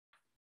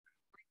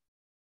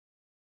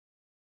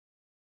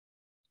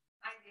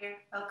there,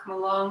 welcome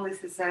along.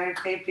 This is our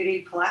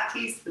February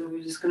Pilates, so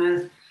we're just going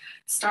to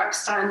start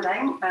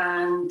standing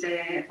and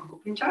I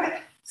hope you enjoy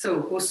it.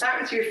 So we'll start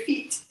with your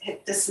feet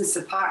hip distance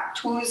apart,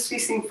 toes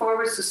facing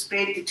forward, so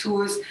spread the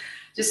toes.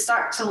 Just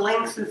start to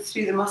lengthen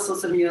through the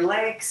muscles of your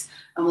legs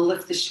and we'll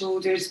lift the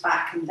shoulders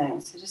back and down.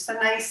 So just a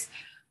nice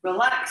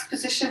relaxed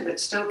position, but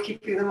still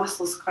keeping the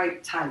muscles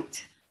quite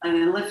tight. And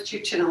then lift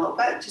your chin a little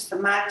bit, just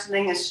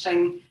imagining a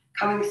string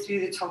coming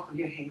through the top of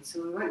your head.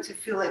 So we want to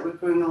feel like we're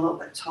growing a little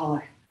bit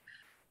taller.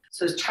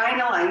 So try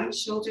and align,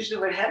 shoulders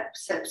over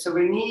hips, hips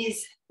over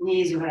knees,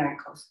 knees over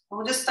ankles. And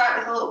we'll just start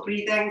with a little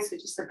breathing. So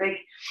just a big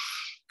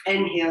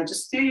inhale,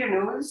 just through your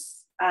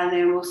nose, and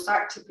then we'll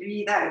start to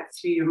breathe out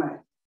through your mouth.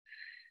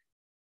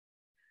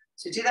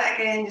 So do that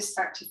again, just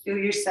start to feel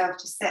yourself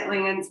just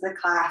settling into the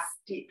class.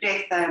 Deep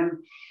breath in,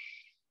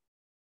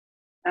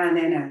 and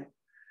then out.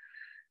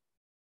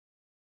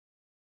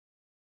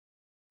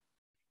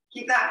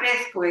 Keep that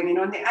breath going, and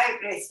on the out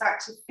breath, start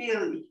to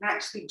feel that you can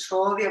actually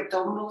draw the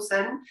abdominals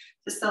in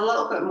just a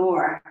little bit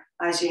more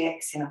as you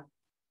exhale.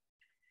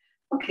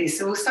 Okay,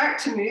 so we'll start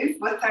to move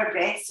with our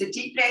breath. So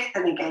deep breath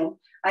in again.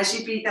 As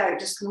you breathe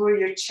out, just lower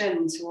your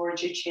chin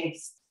towards your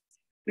chest.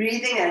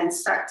 Breathing in,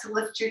 start to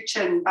lift your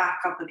chin back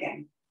up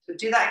again. So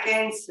do that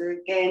again. So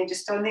again,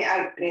 just on the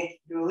out breath,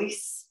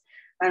 release,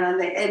 and on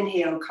the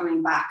inhale,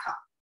 coming back up.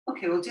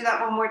 Okay, we'll do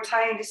that one more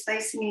time, just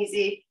nice and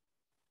easy,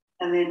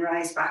 and then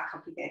rise back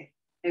up again.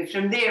 And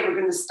from there, we're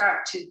going to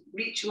start to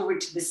reach over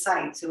to the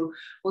side. So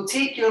we'll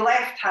take your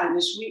left hand,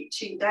 just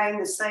reaching down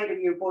the side of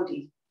your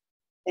body.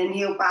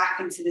 Inhale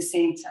back into the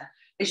center.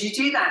 As you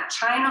do that,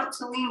 try not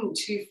to lean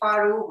too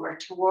far over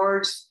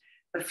towards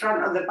the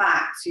front of the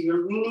back. So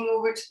you're leaning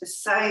over to the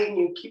side and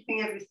you're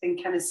keeping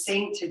everything kind of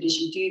centered as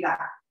you do that.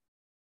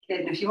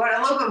 Okay, and if you want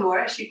a little bit more,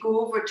 as you go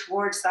over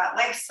towards that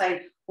left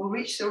side, we'll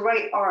reach the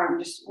right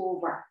arm just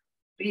over.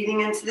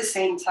 Breathing into the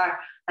center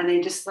and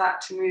then just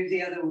start to move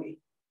the other way.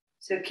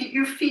 So keep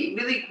your feet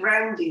really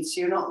grounded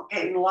so you're not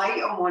getting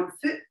light on one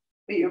foot,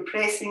 but you're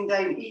pressing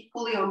down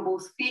equally on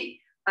both feet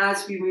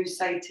as we move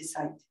side to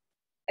side.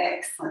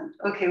 Excellent.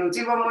 Okay, we'll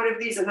do one more of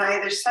these on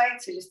either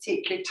side, so just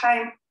take your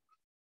time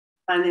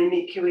and then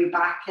make your way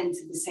back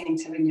into the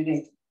center when you're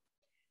ready.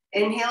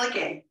 Inhale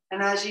again,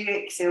 and as you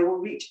exhale, we'll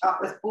reach up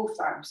with both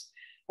arms.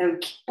 Now,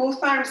 keep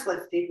both arms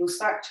lifted, we'll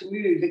start to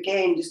move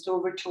again just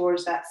over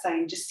towards that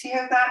side. Just see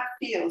how that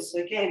feels. So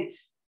again,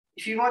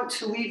 if you want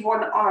to leave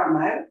one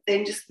arm out,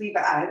 then just leave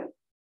it out.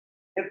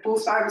 If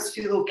both arms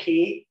feel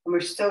okay, and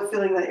we're still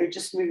feeling that you're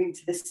just moving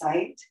to the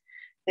side,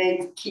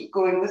 then keep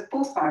going with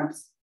both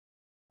arms.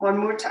 One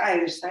more to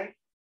either side.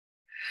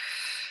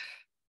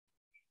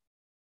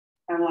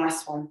 And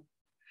last one.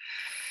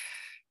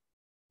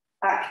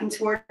 Back in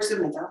towards the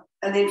middle.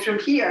 And then from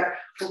here,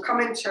 we'll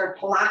come into our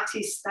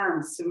Pilates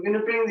stance. So we're going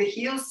to bring the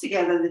heels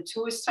together, the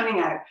toes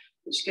turning out,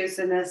 which gives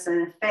us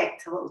an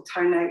effect, a little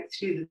turn out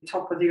through the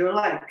top of your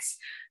legs.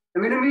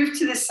 I'm going to move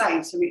to the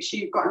side, so make sure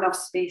you've got enough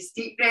space.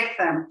 Deep breath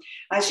in.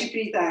 As you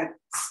breathe out,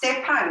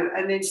 step out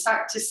and then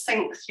start to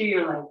sink through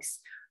your legs.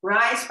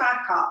 Rise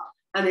back up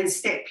and then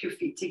step your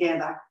feet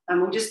together.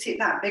 And we'll just take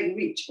that big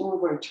reach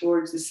over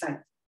towards the side.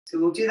 So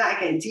we'll do that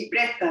again. Deep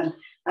breath in.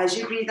 As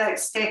you breathe out,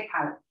 step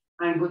out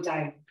and go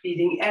down.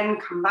 Breathing in,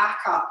 come back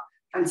up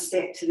and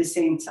step to the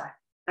center.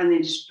 And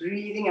then just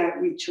breathing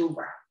out, reach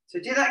over. So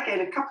do that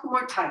again a couple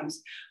more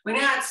times. We're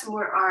going to add some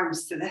more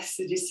arms to this,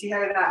 so just see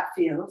how that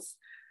feels.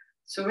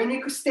 So when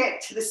you go step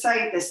to the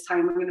side this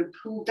time, I'm going to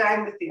pull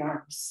down with the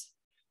arms.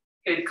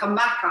 Good, come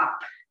back up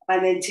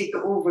and then take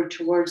it over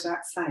towards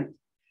that side.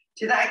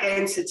 Do that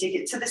again, so take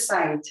it to the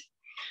side,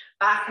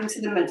 back into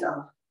the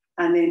middle,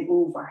 and then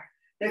over.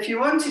 Now, if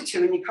you wanted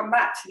to, when you come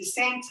back to the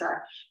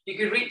center, you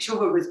could reach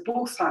over with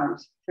both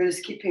arms. We're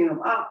just keeping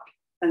them up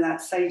and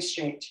that side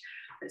stretch.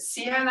 But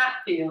see how that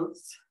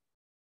feels.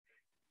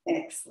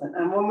 Excellent,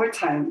 and one more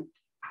time.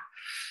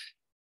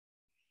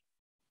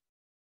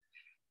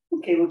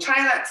 Okay, we'll try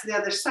that to the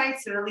other side,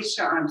 so release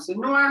your arms. So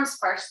no arms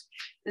first,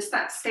 just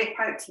that step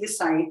out to the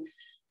side,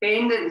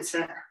 bend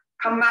into it,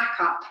 come back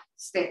up,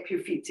 step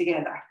your feet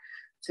together.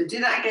 So do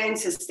that again,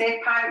 so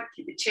step out,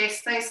 keep the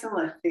chest nice and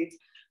lifted.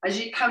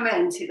 As you come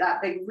in, take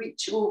that big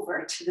reach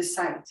over to the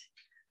side.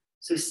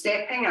 So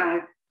stepping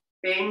out,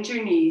 bend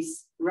your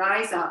knees,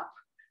 rise up,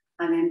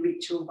 and then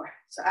reach over.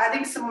 So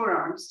adding some more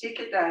arms, take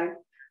it down,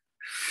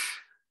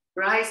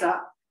 rise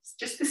up. It's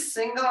just a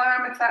single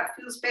arm if that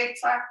feels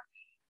better.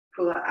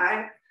 Pull it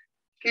out,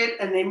 good,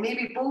 and then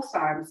maybe both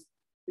arms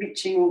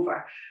reaching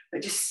over.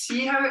 But just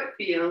see how it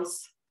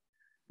feels.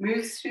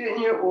 Move through it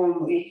in your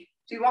own way.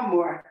 Do one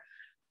more.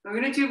 We're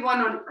going to do one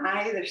on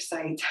either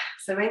side.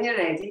 So when you're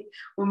ready,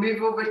 we'll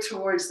move over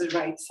towards the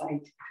right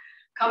side.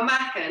 Come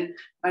back in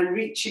and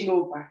reaching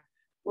over.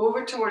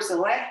 Over towards the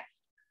left,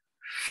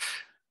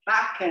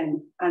 back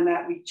in, and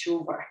that reach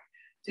over.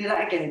 Do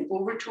that again.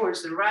 Over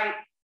towards the right,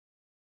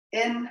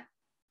 in.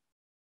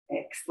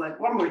 Excellent.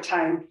 One more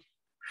time.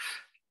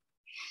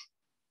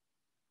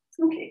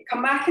 Okay,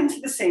 come back into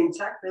the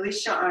center,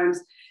 release your arms,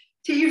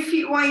 Take your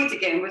feet wide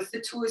again with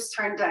the toes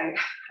turned out.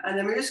 And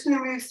then we're just going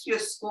to move through a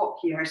squat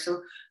here.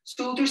 So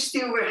shoulders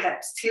stay over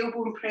hips,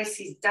 tailbone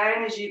presses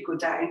down as you go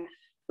down,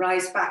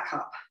 rise back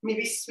up.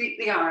 Maybe sweep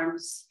the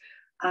arms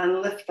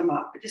and lift them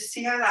up. But just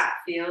see how that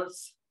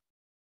feels.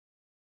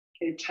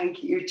 Okay, try and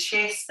keep your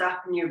chest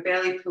up and your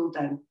belly pulled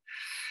in.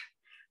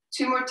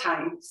 2 more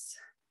times.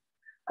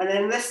 And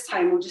then this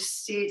time we'll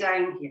just stay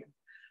down here.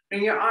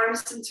 Bring your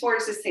arms in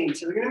towards the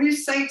center. We're going to move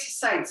side to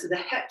side so the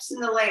hips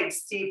and the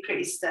legs stay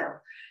pretty still.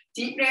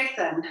 Deep breath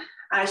in.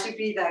 As you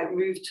breathe out,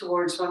 move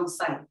towards one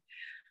side.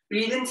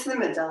 Breathe into the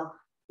middle,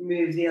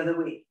 move the other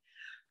way.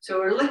 So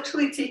we're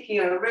literally taking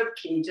our rib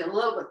cage a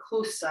little bit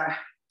closer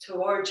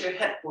towards your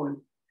hip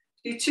bone.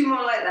 Do 2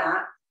 more like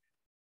that.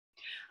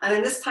 And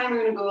then this time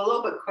we're going to go a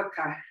little bit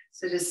quicker.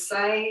 So just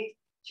side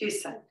to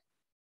side.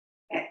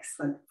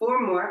 Excellent. 4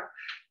 more.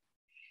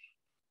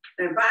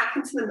 Now back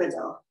into the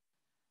middle.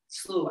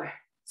 Slower.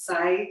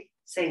 Side,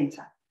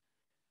 center.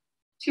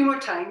 2 more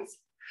times.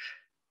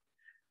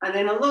 And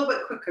then a little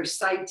bit quicker,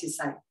 side to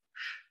side.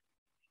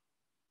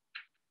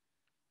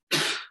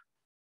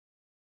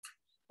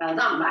 Well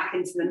done. Back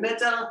into the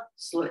middle.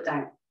 Slow it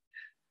down.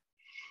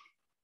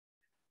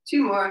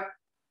 2 more.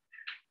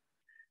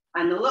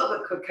 And a little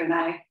bit quicker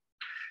now.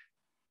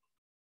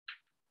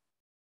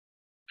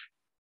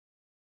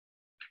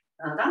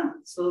 Well done.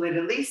 Slowly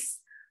release.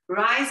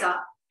 Rise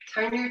up.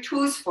 Turn your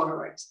toes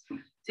forward.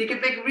 Take a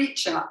big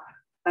reach up.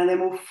 And then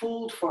we'll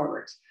fold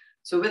forward.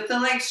 So with the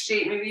legs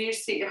straight, maybe you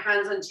just take your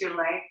hands onto your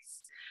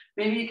legs.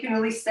 Maybe you can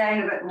release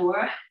down a bit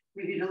more.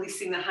 Maybe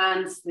releasing the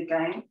hands to the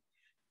ground.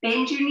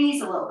 Bend your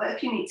knees a little bit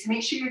if you need to.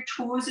 Make sure your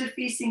toes are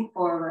facing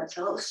forward.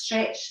 A little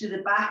stretch to the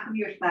back of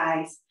your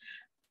thighs.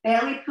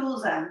 Belly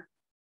pulls in.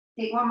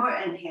 Take 1 more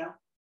inhale.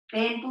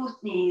 Bend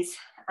both knees.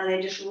 And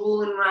then just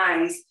roll and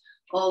rise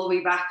all the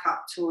way back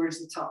up towards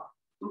the top.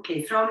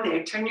 Okay, from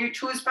there, turn your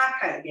toes back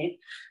out again.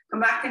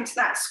 Come back into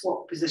that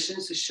squat position.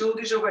 So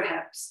shoulders over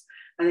hips.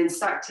 And then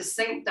start to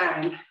sink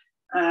down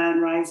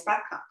and rise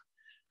back up.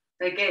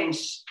 Again,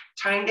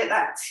 try and get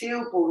that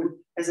tailbone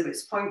as if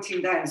it's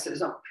pointing down so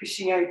it's not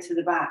pushing out to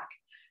the back.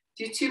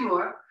 Do 2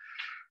 more.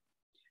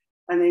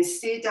 And then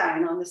stay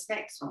down on this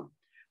next one.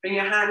 Bring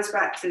your hands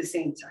back to the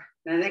center.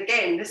 And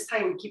again, this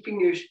time keeping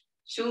your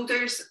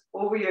shoulders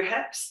over your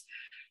hips,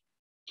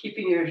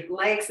 keeping your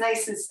legs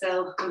nice and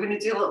still. We're going to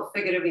do a little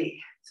figure of 8.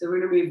 So we're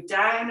going to move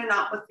down and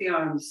up with the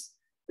arms,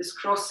 just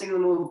crossing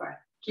them over.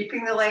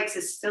 Keeping the legs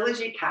as still as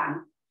you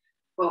can.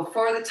 Well,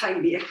 for the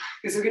time being,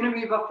 because we're going to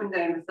move up and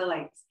down with the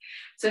legs.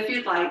 So if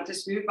you'd like,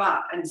 just move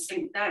up and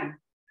sink down.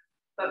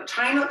 But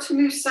try not to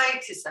move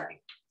side to side.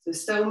 So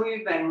still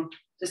moving,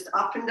 just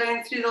up and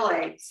down through the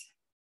legs,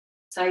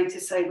 side to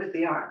side with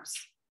the arms.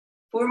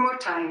 4 more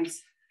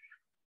times.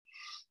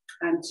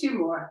 And 2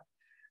 more.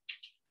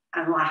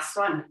 And last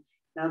one.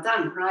 Well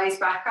done. Rise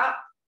back up.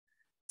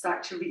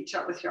 Start to reach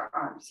up with your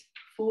arms.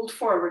 Fold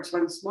forwards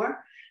once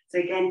more. So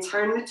again,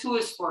 turn the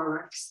toes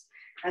forwards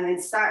and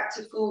then start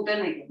to fold in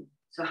again.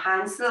 So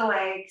hands to the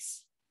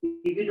legs,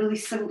 maybe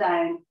release them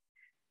down.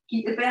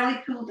 Keep the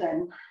belly pulled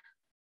in.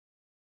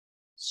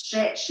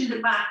 Stretch to the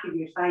back of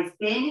your thighs,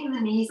 bending the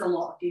knees a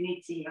lot if you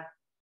need to here.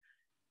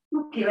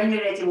 Okay, when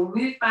you're ready, we'll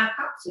move back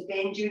up. So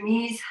bend your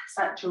knees,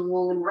 start to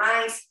roll and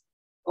rise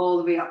all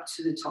the way up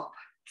to the top.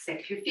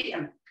 Step your feet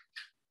in.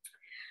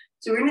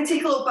 So we're going to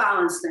take a little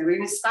balance now. We're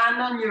going to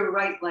stand on your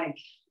right leg,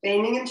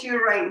 bending into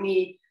your right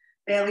knee,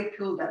 belly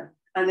pulled in.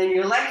 And then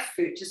your left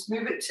foot, just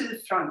move it to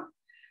the front.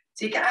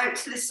 Take it out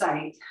to the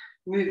side,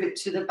 move it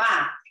to the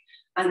back,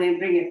 and then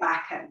bring it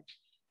back in.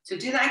 So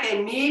do that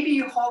again. Maybe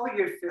you hover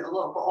your foot a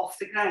little bit off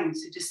the ground,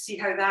 so just see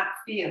how that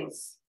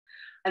feels.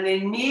 And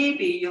then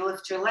maybe you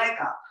lift your leg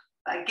up.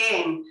 But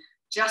again,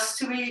 just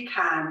to where you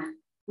can,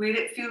 where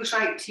it feels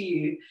right to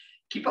you.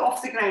 Keep it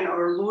off the ground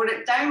or lower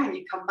it down when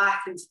you come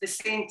back into the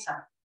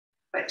center.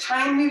 But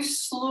try and move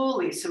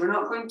slowly, so we're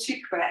not going too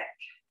quick.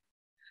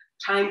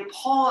 Try and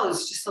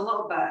pause just a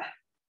little bit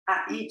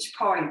at each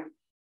point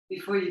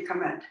before you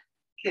come in.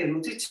 Okay,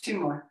 we'll do 2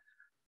 more.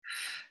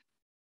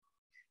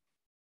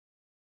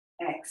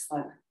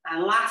 Excellent.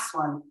 And last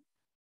one.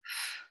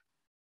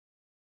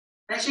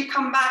 As you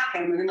come back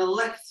in, we're going to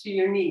lift through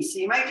your knees. So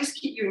you might just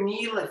keep your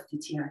knee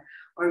lifted here,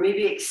 or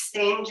maybe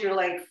extend your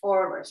leg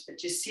forwards, but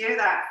just see how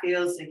that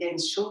feels. Again,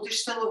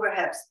 shoulders still over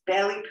hips,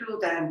 belly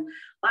pulled in.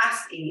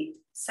 Last 8,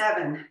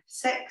 7,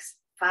 6,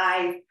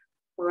 5,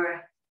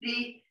 4,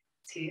 3,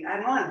 2,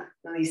 and 1.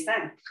 Release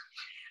down.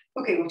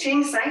 Okay, we'll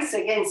change sides.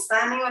 So again,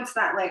 standing onto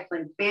that left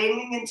leg,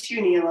 bending into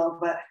your knee a little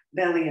bit,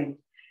 belly in.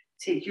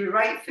 Take your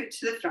right foot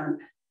to the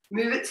front,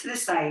 move it to the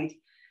side,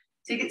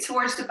 take it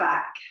towards the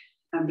back,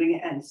 and bring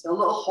it in. So a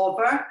little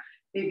hover,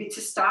 maybe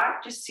to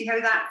start, just see how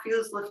that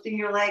feels, lifting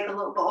your leg a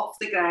little bit off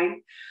the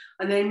ground,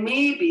 and then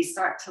maybe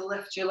start to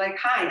lift your leg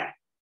higher,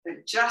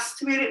 but just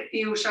to where it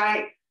feels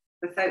right,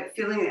 without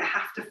feeling that you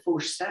have to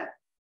force it.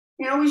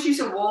 You can always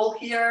use a wall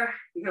here,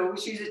 you can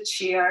always use a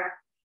chair.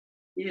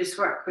 You just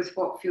work with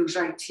what feels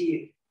right to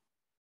you.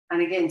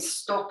 And again,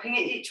 stopping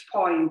at each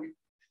point,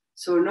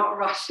 so we're not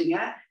rushing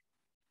it,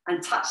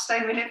 and touch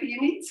down whenever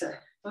you need to.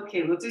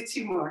 Okay, we'll do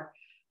 2 more.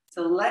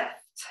 So lift.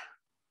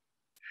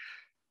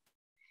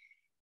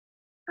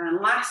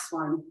 And last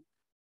one.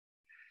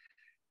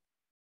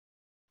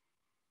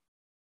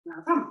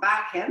 Now come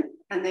back in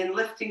and then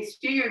lifting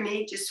through your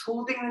knee, just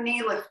holding the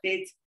knee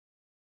lifted,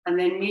 and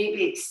then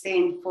maybe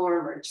extend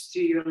forwards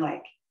through your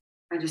leg.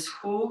 And just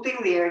holding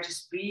there,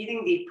 just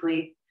breathing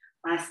deeply.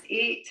 Last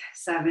 8,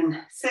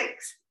 7,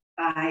 6,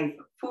 5,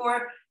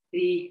 4,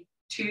 3,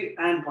 2,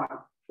 and 1.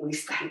 Fully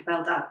stand,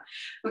 well done.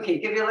 Okay,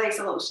 give your legs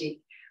a little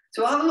shake.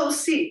 So we'll have a little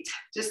seat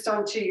just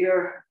onto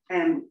your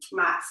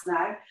mats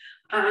now.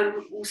 And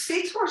we'll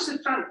stay towards the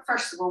front.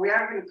 First of all, we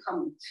are going to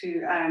come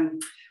to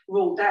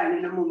roll down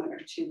in a moment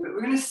or two, but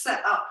we're going to sit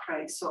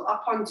upright, so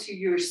up onto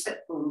your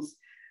sit bones.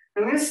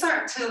 I'm going to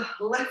start to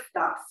lift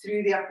up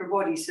through the upper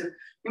body. So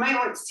you might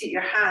want to take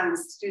your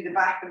hands through the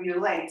back of your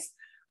legs.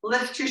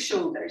 Lift your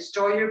shoulders,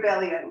 draw your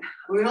belly in.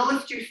 We're going to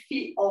lift your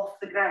feet off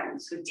the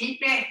ground. So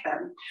deep breath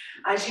in.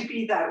 As you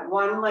breathe out,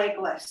 one leg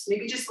lifts.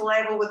 Maybe just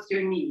level with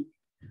your knee.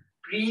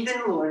 Breathe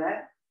in, lower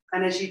it.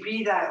 And as you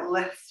breathe out,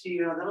 lift through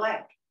your other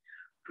leg.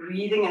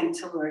 Breathing in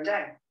to lower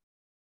down.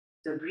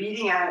 So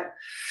breathing out,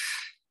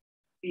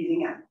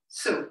 breathing in.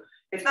 So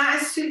if that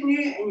is suiting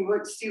you and you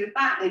want to stay with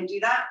that, then do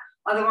that.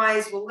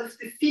 Otherwise, we'll lift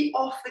the feet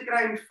off the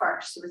ground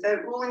first, so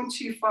without rolling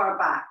too far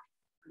back.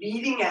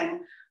 Breathing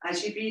in,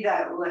 as you breathe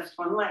out, lift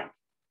one leg.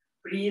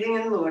 Breathing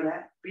in, lower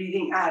it.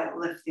 Breathing out,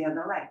 lift the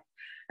other leg.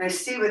 Now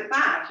stay with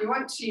that. If you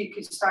want to, you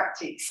could start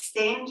to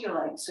extend your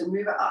leg, so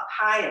move it up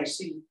higher,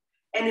 so you,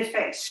 in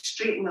effect,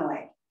 straighten the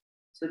leg.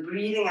 So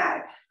breathing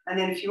out. And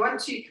then if you want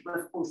to, you could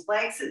lift both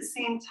legs at the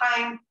same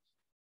time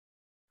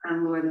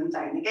and lower them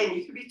down. Again,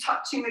 you could be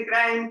touching the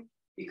ground.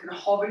 You can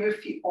hover your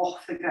feet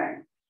off the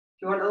ground.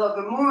 If you want a little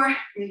bit more,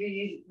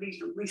 maybe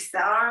you release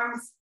the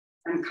arms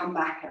and come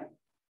back in.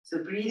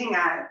 So breathing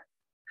out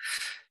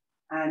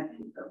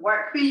and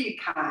work where you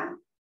can.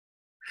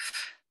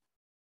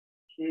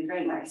 Okay,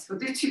 very nice. We'll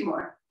do 2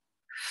 more.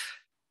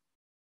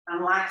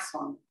 And last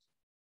one.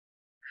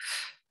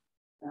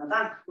 Well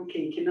done. Okay,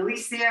 you can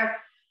release there.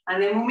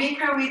 And then we'll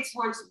make our way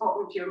towards the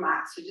bottom of your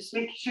mat. So just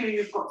make sure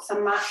you've got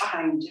some mat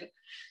behind you.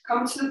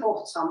 Come to the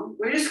bottom.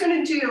 We're just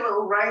going to do a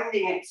little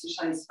rounding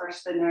exercise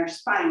first in our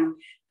spine.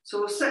 So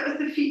we'll sit with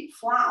the feet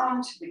flat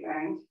onto the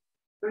ground.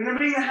 We're going to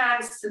bring the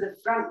hands to the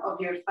front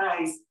of your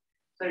thighs,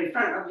 sorry,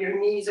 front of your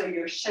knees or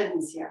your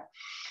shins here.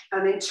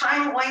 And then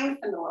try and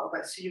lengthen a little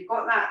bit so you've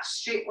got that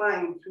straight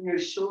line from your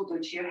shoulder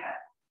to your hip.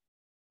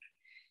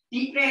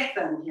 Deep breath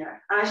in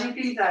here. As you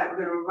breathe out,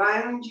 we're going to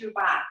round your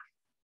back.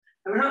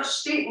 And we're not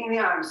straightening the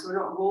arms, so we're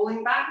not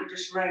rolling back, we're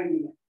just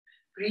rounding it.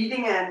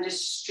 Breathing in,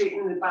 just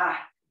straighten the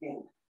back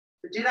again.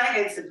 So do that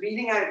again, so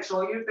breathing out,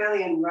 draw your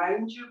belly in,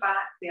 round your back,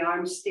 the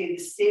arms stay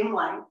the same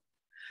length.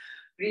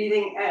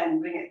 Breathing in,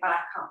 bring it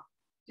back up.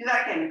 Do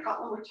that again a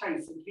couple more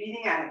times, so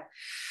breathing out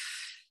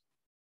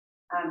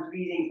and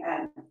breathing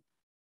in.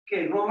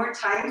 Good, one more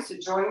time, so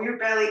drawing your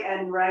belly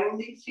in,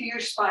 rounding through your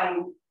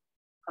spine,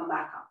 come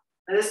back up.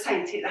 And this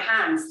time, take the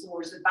hands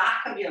towards the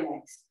back of your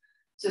legs.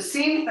 So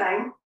same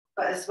thing,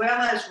 but as well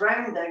as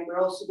rounding, we're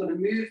also going to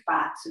move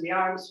back, so the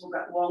arms will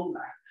get longer.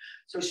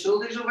 So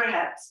shoulders over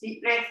hips,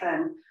 deep breath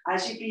in.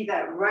 As you breathe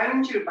out,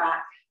 round your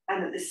back,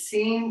 and at the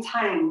same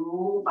time,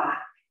 roll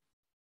back.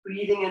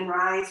 Breathing in,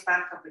 rise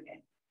back up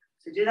again.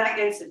 So do that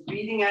again, so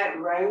breathing out,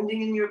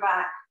 rounding in your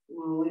back,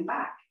 rolling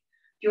back.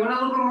 If you want a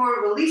little bit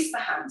more, release the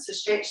hands, so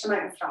stretch them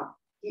out in front.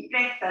 Deep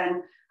breath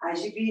in.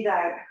 As you breathe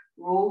out,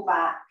 roll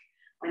back,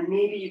 and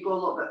maybe you go a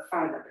little bit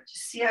further, but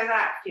just see how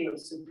that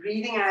feels. So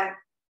breathing out,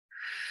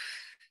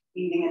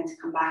 breathing in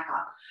to come back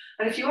up.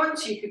 And if you want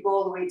to, you could go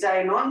all the way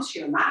down onto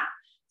your mat.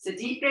 So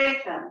deep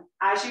breath in.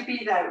 As you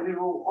breathe out, we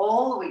roll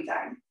all the way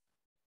down.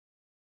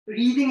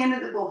 Breathing in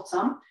at the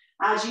bottom.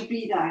 As you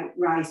breathe out,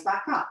 rise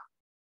back up.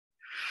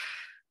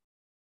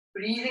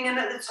 Breathing in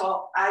at the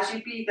top. As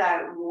you breathe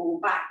out,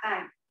 roll back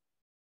down.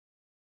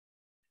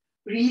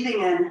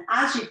 Breathing in.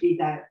 As you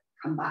breathe out,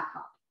 come back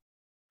up.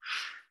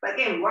 But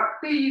again,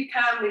 work where you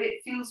can, where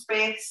it feels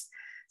best.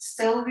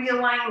 Still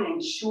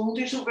realigning,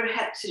 shoulders over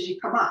hips as you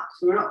come up.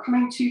 So we're not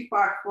coming too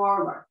far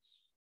forward.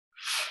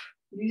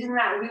 Using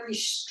that really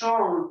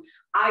strong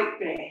out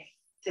breath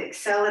to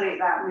accelerate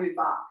that move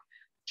up.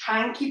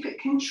 Try and keep it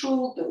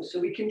controlled though. So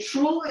we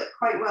control it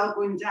quite well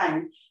going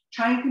down.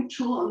 Try and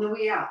control it on the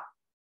way up.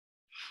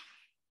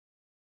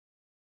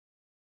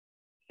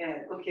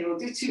 Okay, we'll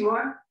do 2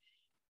 more.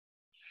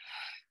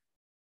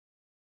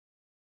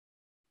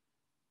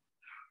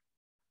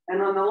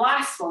 And on the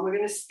last one, we're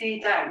going to stay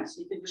down. So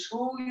you can just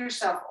roll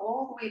yourself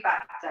all the way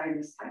back down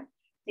this time.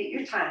 Take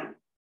your time.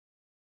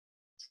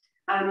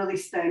 And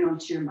release down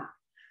onto your mat.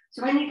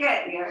 So when you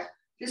get there,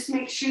 just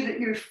make sure that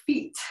your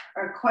feet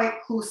are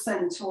quite close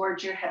in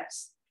towards your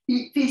hips.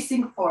 Feet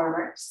facing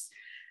forwards.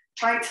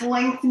 Try to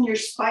lengthen your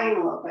spine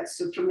a little bit.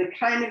 So from the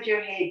crown of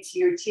your head to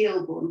your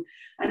tailbone.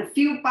 And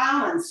feel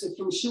balance. So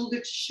from shoulder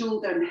to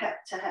shoulder and hip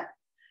to hip.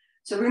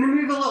 So we're going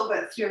to move a little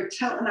bit through our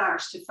tilt and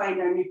arch to find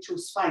our neutral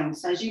spine.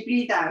 So as you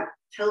breathe out,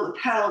 tilt the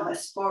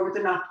pelvis forward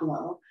and up a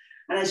little.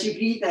 And as you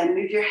breathe in,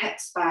 move your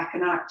hips back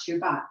and arch your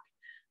back.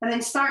 And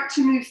then start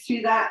to move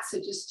through that. So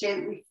just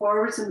gently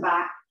forwards and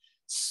back,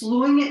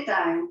 slowing it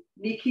down,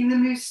 making the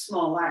move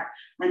smaller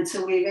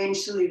until we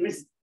eventually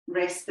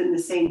rest in the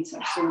center.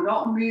 So we're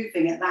not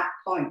moving at that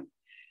point.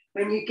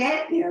 When you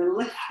get there,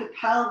 lift the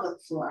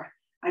pelvic floor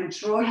and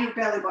draw your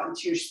belly button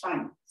to your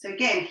spine. So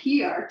again,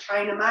 here, try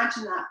and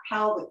imagine that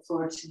pelvic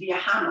floor to be a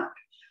hammock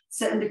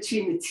sitting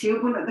between the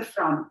tailbone at the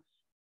front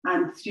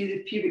and through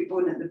the pubic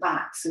bone at the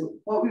back. So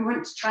what we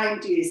want to try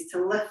and do is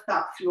to lift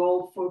up through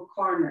all four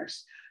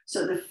corners.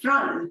 So at the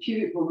front of the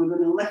pubic bone, we're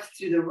going to lift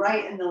through the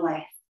right and the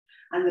left,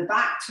 and the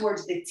back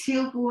towards the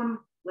tailbone,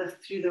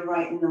 lift through the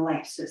right and the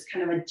left. So it's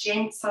kind of a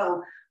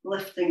gentle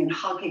lifting and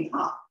hugging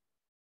up.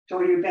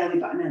 Draw your belly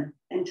button in.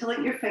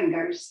 Interlink your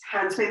fingers,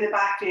 hands behind the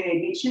back of your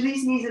head. Make sure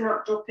these knees are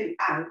not dropping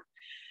out.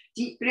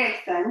 Deep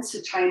breath in, so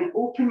try and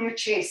open your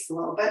chest a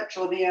little bit.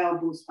 Draw the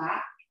elbows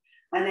back.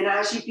 And then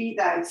as you breathe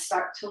out,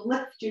 start to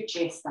lift your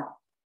chest up.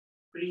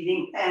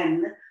 Breathing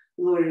in,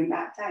 lowering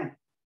back down.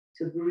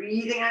 So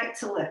breathing out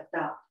to lift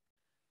up,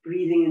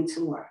 breathing in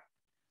to lower.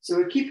 So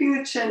we're keeping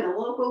the chin a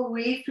little bit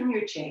away from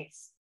your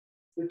chest.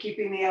 We're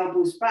keeping the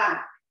elbows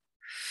back.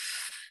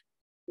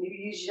 Maybe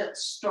use that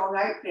strong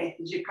out breath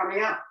as you're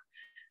coming up.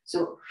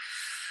 So,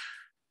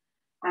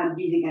 and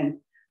breathing in.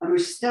 And we're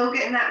still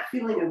getting that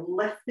feeling of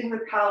lifting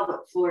the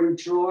pelvic floor and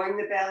drawing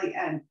the belly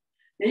in.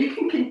 Now you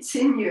can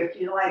continue if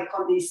you like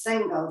on these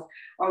singles,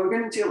 or we're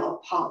going to do a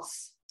little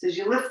pulse. So as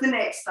you lift the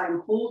next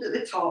time, hold at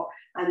the top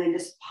and then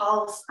just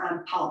pulse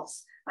and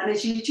pulse. And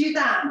as you do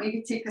that,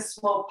 maybe take a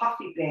small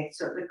puffy breath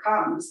so it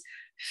becomes.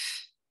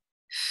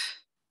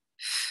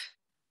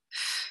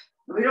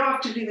 We don't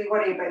have to really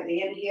worry about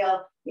the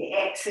inhale. The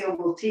exhale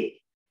will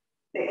take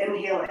the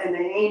inhale in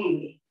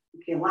anyway.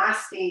 Okay,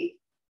 last 8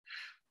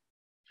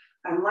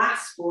 and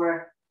last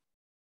 4.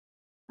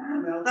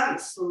 And well done.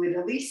 Slowly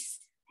release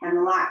and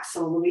relax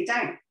all the way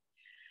down.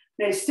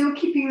 Now, still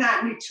keeping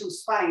that neutral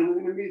spine,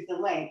 we're going to move the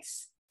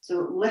legs.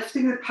 So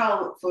lifting the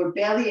pelvic floor,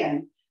 belly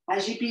in.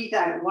 As you breathe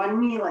out, one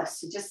knee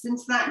lifts, so just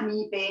into that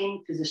knee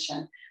bend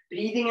position.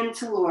 Breathing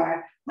into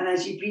lower, and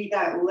as you breathe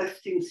out,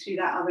 lifting through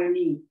that other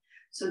knee.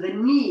 So the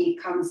knee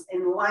comes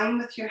in line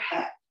with your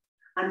hip,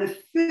 and the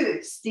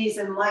foot stays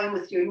in line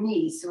with your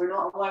knee, so we're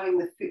not allowing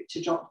the foot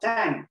to drop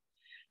down.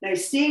 Now,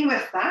 staying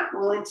with that,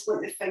 we'll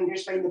interlock the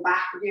fingers behind the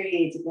back of your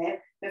head again.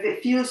 If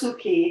it feels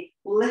okay,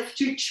 lift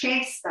your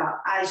chest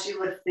up as you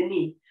lift the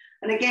knee.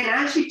 And again,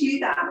 as you do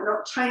that, we're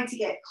not trying to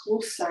get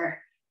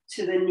closer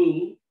to the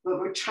knee, but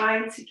we're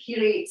trying to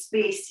create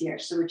space here.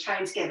 So we're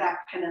trying to get that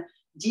kind of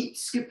deep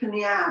scoop in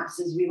the abs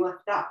as we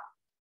lift up.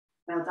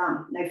 Well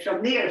done. Now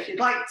from there, if you'd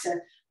like to,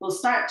 we'll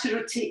start to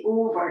rotate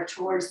over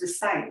towards the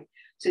side.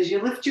 So as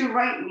you lift your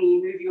right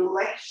knee, move your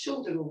left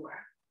shoulder over.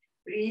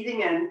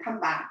 Breathing in,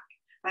 come back.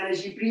 And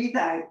as you breathe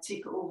out,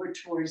 take it over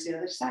towards the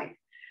other side.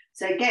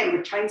 So again,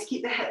 we're trying to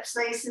keep the hips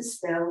nice and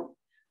still.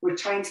 We're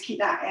trying to keep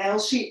that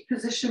L-shaped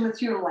position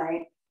with your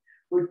leg.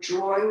 We're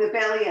drawing the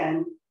belly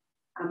in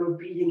and we're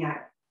breathing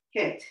out.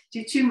 Good.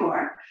 Do 2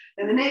 more.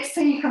 Then the next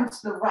time you come to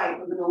the right,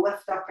 we're going to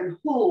lift up and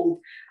hold.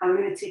 And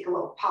we're going to take a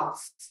little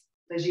pulse.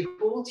 As you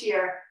hold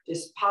here,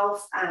 just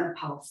pulse and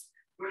pulse.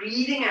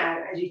 Breathing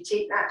out as you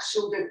take that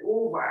shoulder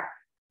over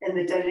in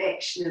the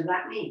direction of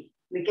that knee.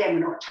 And again,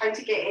 we're not trying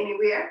to get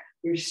anywhere.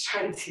 We're just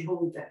trying to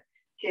hold it.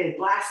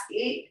 Good. Last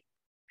 8.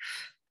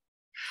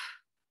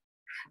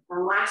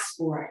 And last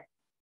 4.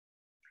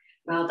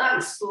 Well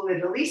done.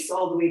 Slowly release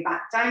all the way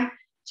back down.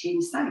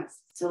 Change sides.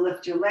 So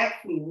lift your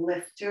left knee,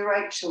 lift your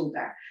right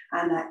shoulder,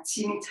 and that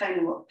teeny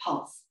tiny little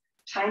pulse.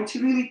 Trying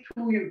to really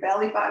pull your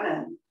belly button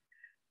in.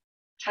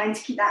 Trying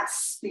to keep that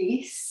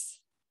space.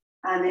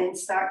 And then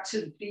start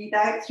to breathe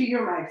out through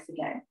your mouth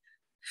again.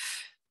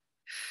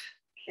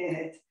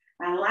 Good.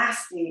 And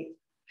last 8.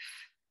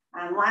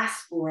 And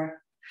last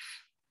 4.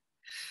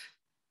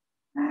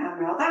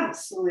 And well done.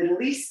 Slowly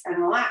release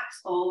and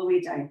relax all the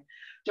way down.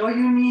 Draw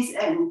your knees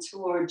in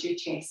towards your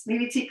chest.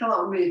 Maybe take a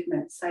little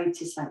movement side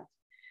to side.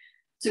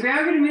 So we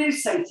are going to move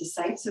side to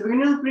side. So we're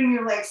going to bring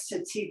your legs to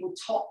a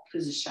tabletop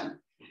position.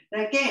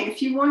 Now again,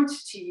 if you wanted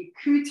to, you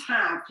could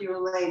have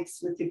your legs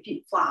with your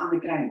feet flat on the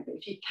ground. But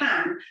if you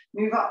can,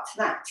 move up to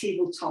that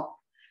tabletop.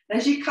 And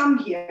as you come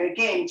here,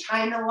 again,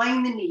 try and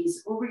align the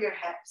knees over your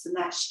hips in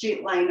that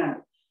straight line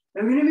out.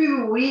 Now we're going to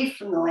move away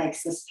from the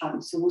legs this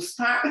time. So we'll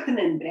start with an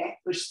in-breath.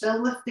 We're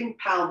still lifting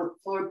pelvic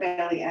floor,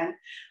 belly in.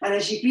 And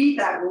as you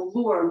breathe out, we'll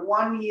lower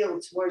one heel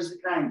towards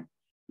the ground.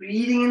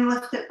 Breathing in,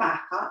 lift it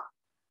back up.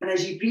 And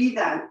as you breathe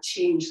out,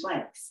 change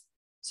legs.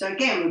 So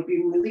again, we're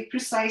being really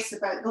precise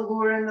about the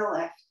lower and the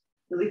lift,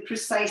 really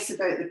precise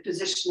about the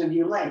position of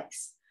your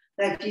legs.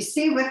 Now, if you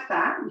stay with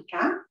that, you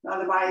can,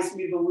 otherwise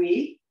move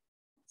away.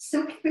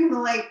 Still keeping the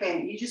leg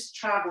bent, you just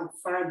travel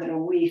further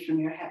away from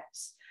your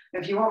hips.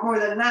 If you want more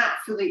than that,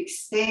 fully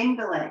extend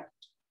the leg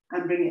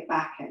and bring it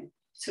back in.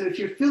 So if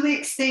you're fully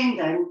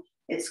extending,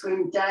 it's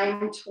going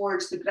down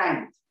towards the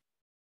ground.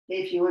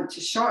 If you want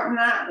to shorten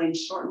that, then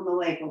shorten the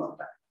leg a little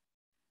bit.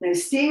 Now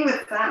staying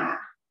with that,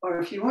 or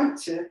if you want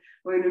to,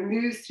 we're going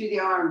to move through the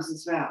arms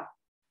as well.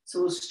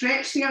 So we'll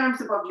stretch the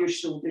arms above your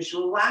shoulders,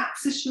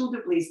 relax the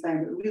shoulder blades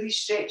down, but really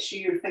stretch through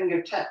your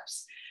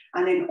fingertips.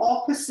 And then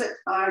opposite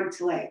arm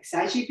to leg. So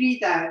as you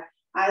breathe out,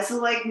 as the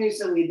leg moves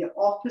away, the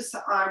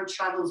opposite arm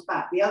travels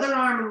back. The other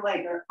arm and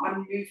leg are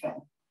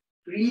unmoving.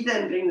 Breathe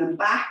in, bring them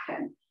back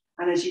in.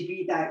 And as you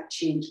breathe out,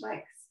 change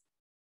legs.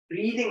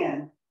 Breathing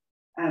in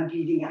and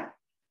breathing out.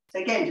 So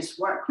again, just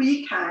work where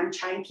you can.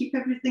 Try and keep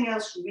everything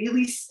else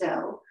really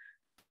still.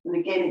 And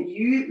again,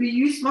 we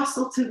use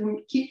muscle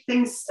to keep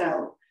things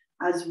still,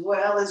 as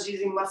well as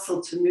using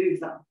muscle to move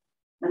them.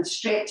 And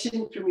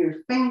stretching from your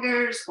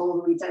fingers all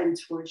the way down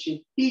towards your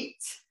feet.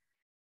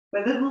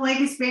 Whether the leg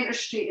is bent or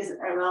straight is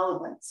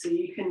irrelevant. So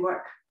you can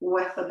work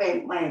with a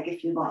bent leg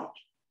if you like.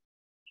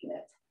 Good.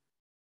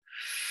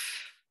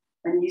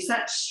 And use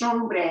that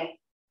strong breath.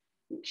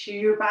 Make sure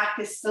your back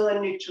is still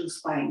in neutral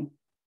spine.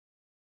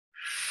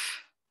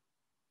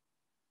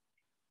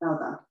 Well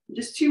done.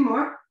 Just two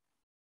more.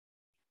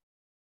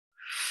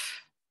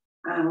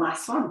 And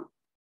last one.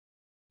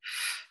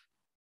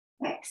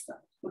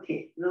 Excellent.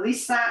 Okay,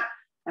 release that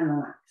and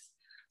relax.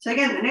 So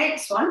again, the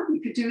next one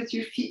you could do with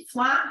your feet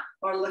flat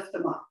or lift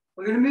them up.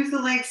 We're going to move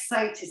the legs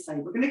side to side.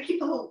 We're going to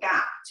keep a little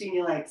gap between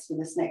your legs for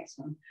this next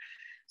one.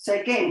 So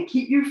again,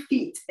 keep your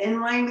feet in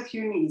line with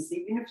your knees,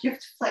 even if you have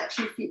to flex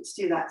your feet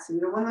to do that. So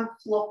we don't want them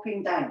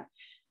flopping down.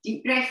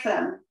 Deep breath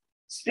in,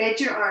 spread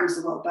your arms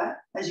a little bit.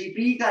 As you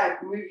breathe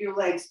out, move your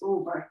legs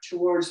over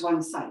towards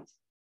one side.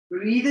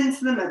 Breathe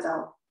into the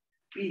middle,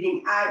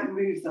 breathing out,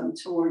 move them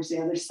towards the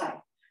other side.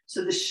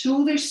 So the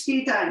shoulders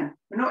stay down.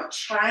 We're not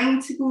trying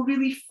to go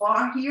really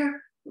far here,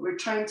 but we're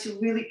trying to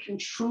really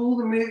control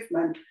the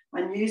movement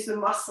and use the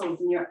muscles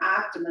in your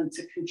abdomen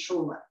to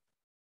control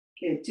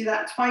it. Okay, do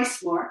that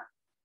twice more.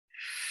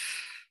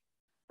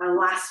 And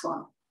last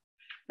one.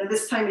 Now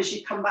this time as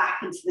you come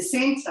back into the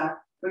center,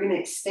 we're going to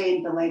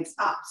extend the legs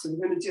up. So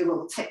we're going to do a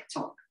little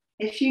tick-tock.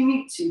 If you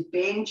need to,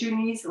 bend your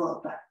knees a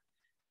little bit.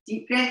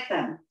 Deep breath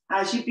in.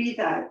 As you breathe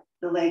out,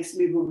 the legs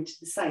move over to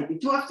the side. They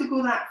don't have to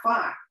go that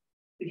far.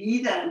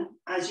 Breathe in.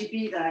 As you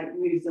breathe out,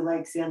 move the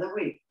legs the other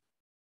way.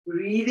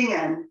 Breathing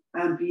in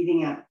and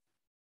breathing out.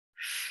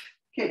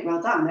 Good,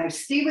 well done. Now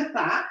stay with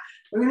that.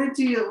 We're going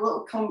to do a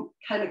little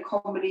kind of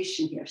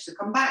combination here. So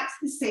come back to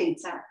the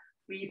center,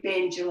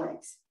 rebend your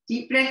legs.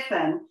 Deep breath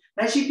in.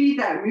 As you breathe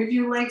out, move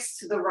your legs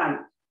to the right.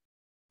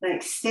 Then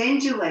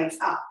extend your legs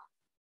up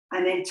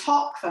and then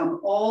tuck them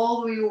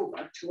all the way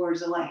over towards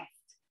the left.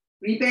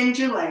 Rebend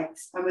your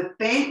legs and with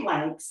bent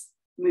legs,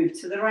 move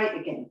to the right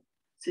again.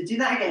 So do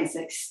that again.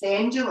 So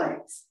extend your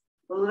legs,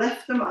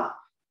 lift them up,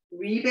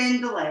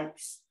 rebend the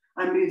legs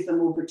and move them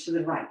over to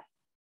the right.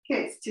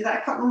 Okay, let's do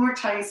that a couple more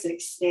times. So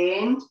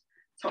extend,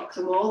 tuck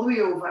them all the way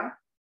over,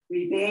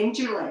 rebend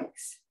your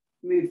legs,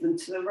 move them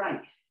to the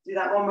right. Do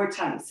that one more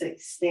time. So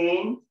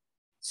extend,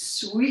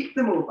 sweep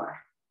them over,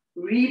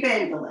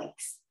 rebend the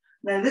legs.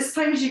 Now this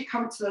time as you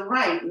come to the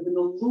right, we're going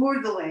to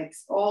lower the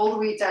legs all the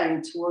way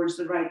down towards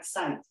the right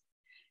side.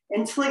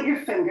 Interlink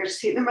your fingers,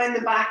 take them around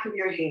the back of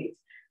your head.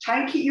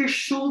 Try and keep your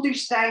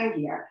shoulders down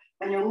here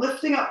and you're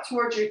lifting up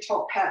towards your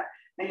top hip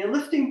and you're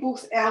lifting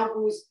both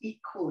elbows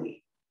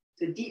equally.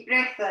 So deep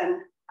breath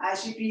in,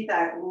 as you breathe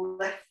out,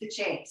 lift the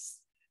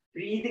chest,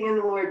 breathing in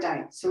lower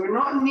down. So we're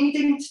not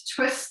needing to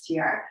twist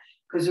here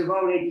because we've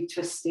already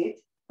twisted,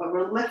 but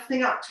we're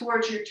lifting up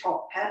towards your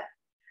top hip.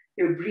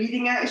 You're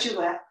breathing out as you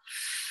lift,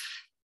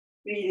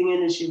 breathing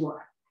in as you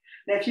lower.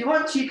 Now, if you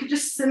want to, you could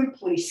just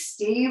simply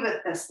stay with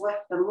this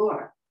lift and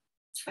lower.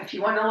 If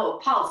you want a little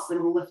pulse,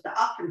 then we'll lift it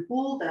up and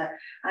hold it,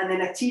 and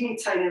then a teeny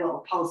tiny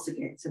little pulse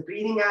again. So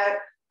breathing out.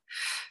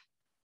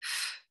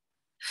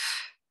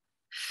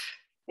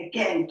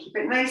 Again, keep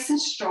it nice and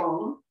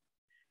strong.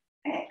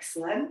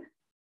 Excellent.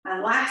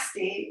 And last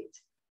 8.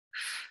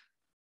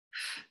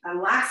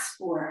 And last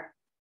 4.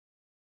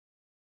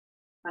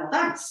 Well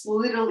done.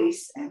 Slowly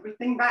release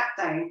everything back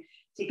down.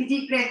 Take a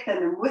deep breath in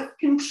and with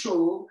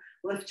control,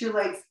 lift your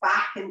legs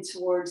back in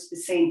towards the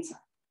center.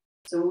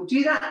 So we'll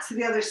do that to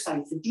the other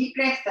side. So deep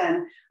breath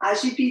in.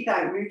 As you breathe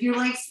out, move your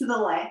legs to the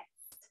left.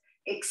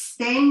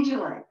 Extend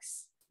your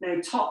legs. Now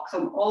tuck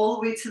them all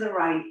the way to the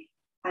right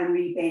and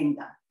rebend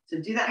them. So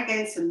do that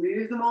again. So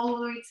move them all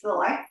the way to the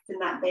left in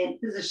that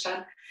bent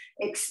position.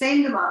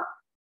 Extend them up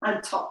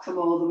and tuck them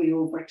all the way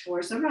over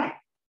towards the right.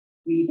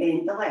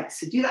 Rebend the legs.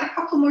 So do that a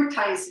couple more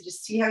times to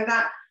just see how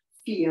that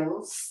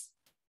feels.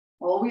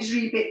 Always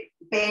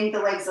bend the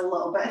legs a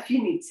little bit if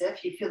you need to,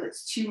 if you feel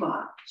it's too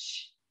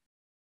much.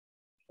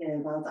 Yeah,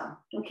 well done.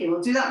 Okay,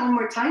 we'll do that one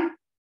more time.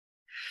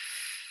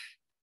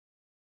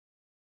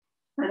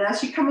 And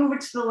as you come over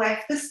to the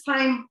left this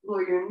time,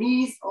 lower your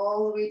knees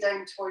all the way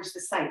down towards the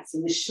side. So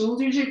the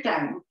shoulders are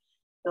down,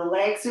 the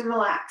legs are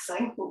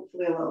relaxing,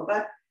 hopefully a little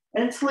bit.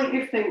 Interlink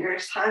your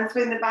fingers, hands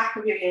behind the back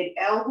of your head,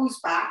 elbows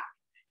back,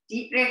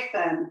 deep breath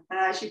in, and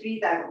as you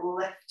breathe out,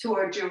 lift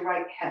towards your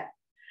right hip.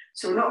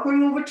 So we're not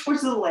going over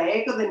towards the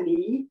leg or the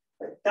knee,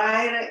 but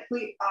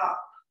directly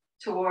up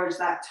towards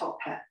that top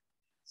hip.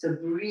 So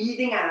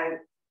breathing out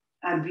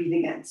and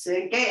breathing in. So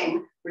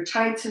again, we're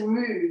trying to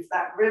move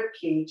that rib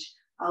cage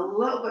a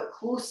little bit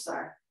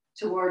closer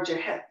towards your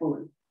hip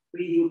bone.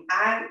 breathing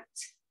out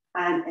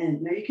and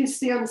in. Now you can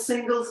stay on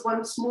singles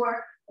once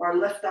more, or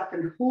lift up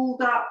and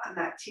hold up, and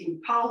that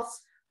team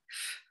pulse.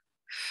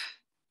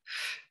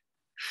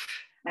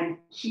 And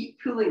keep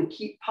pulling,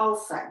 keep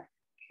pulsing.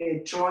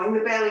 Okay, drawing the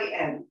belly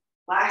in.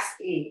 Last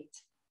 8.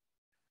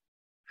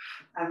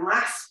 And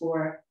last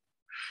 4.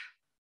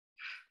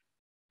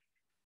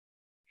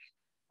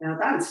 Now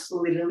done,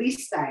 slowly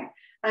release down.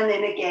 And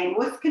then again,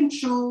 with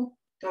control,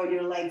 draw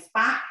your legs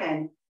back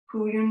in.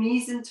 Pull your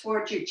knees in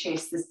towards your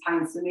chest this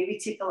time. So maybe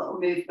take a little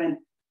movement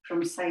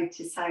from side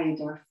to side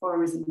or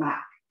forwards and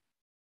back.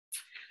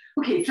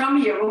 Okay, from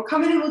here, we'll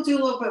come in and we'll do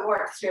a little bit of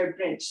work through our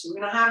bridge. So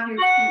we're going to have your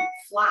feet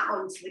flat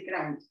onto the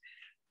ground.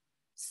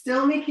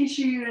 Still making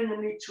sure you're in a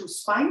neutral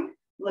spine.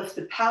 Lift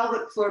the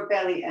pelvic floor,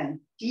 belly in.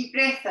 Deep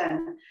breath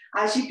in.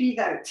 As you breathe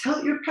out,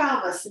 tilt your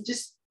pelvis and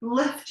just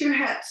lift your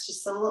hips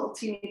just a little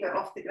teeny bit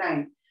off the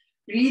ground.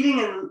 Breathing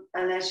in,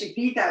 and as you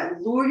breathe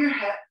out, lower your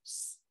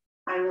hips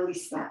and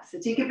release that. So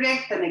take a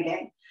breath in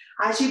again.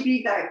 As you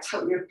breathe out,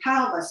 tilt your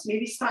pelvis.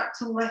 Maybe start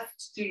to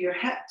lift through your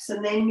hips,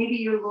 and then maybe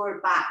your lower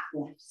back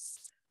lifts.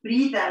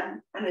 Breathe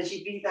in, and as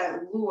you breathe out,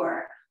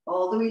 lower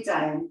all the way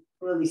down,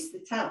 release the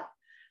tilt.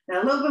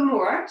 Now a little bit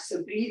more,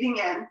 so breathing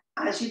in,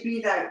 as you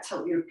breathe out,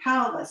 tilt your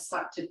pelvis,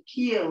 start to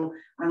peel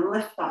and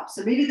lift up.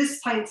 So maybe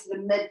this time to the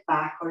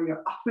mid-back or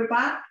your upper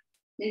back.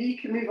 Maybe you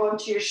can move on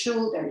to your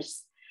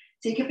shoulders.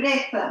 Take a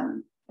breath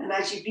in, and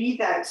as you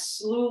breathe out,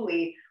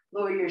 slowly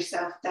lower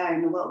yourself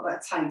down a little bit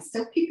of time,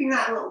 still keeping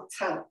that little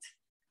tilt,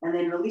 and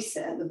then release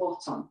it at the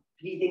bottom.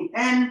 Breathing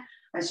in,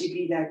 as you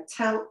breathe out,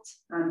 tilt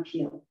and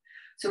peel.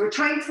 So we're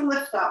trying to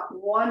lift up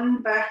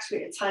one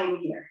vertebrae at a time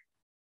here.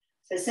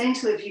 So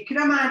essentially, if you could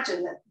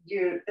imagine that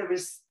there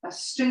was a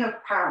string of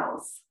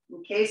pearls,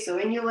 okay? So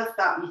when you lift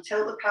up, you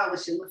tilt the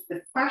pelvis, you lift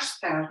the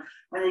first pearl,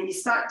 and then you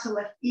start to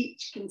lift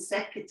each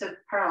consecutive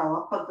pearl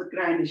up off the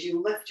ground as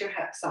you lift your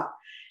hips up.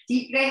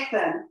 Deep breath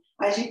in.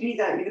 As you breathe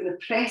out, you're going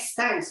to press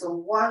down. So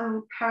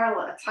one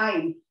pearl at a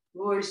time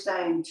lowers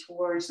down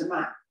towards the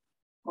mat.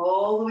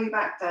 All the way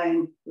back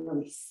down,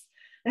 release.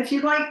 If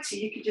you'd like to,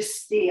 you could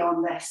just stay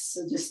on this.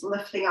 So just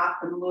lifting up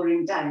and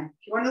lowering down.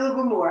 If you want a little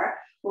bit more,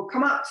 we'll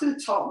come up to the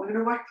top. We're going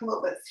to work a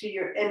little bit through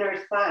your inner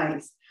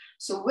thighs.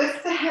 So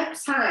with the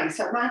hips high,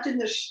 so imagine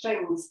there's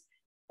strings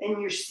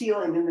in your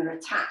ceiling and they're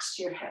attached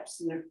to your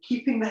hips and they're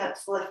keeping the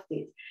hips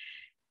lifted.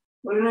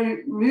 We're going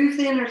to move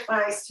the inner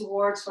thighs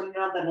towards one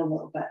another a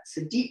little bit.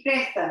 So deep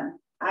breath in.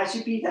 As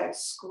you breathe out,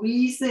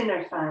 squeeze the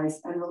inner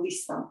thighs and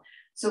release them.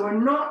 So we're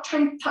not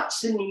trying to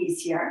touch the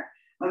knees here.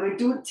 And we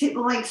don't take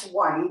the legs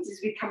wide as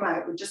we come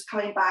out. We're just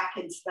coming back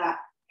into that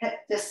hip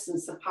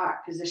distance apart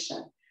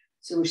position.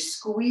 So we're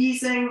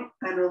squeezing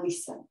and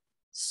releasing.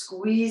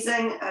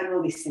 Squeezing and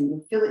releasing.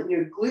 You'll feel it in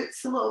your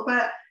glutes a little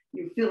bit.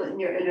 You'll feel it in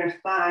your inner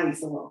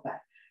thighs a little bit.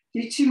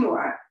 Do 2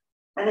 more.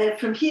 And then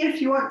from here,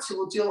 if you want to,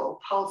 we'll do a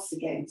little pulse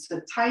again. So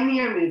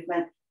tinier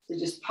movement. So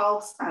just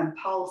pulse and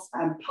pulse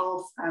and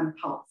pulse and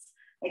pulse.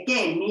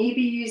 Again,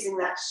 maybe using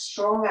that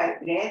strong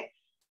out breath.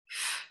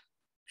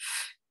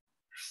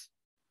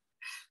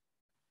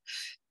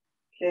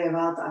 Okay,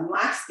 well done.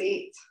 Last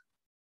 8.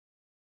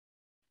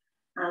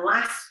 And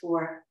last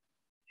 4.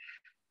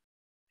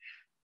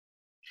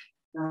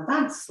 Well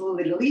done.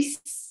 Slowly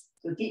release.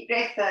 So deep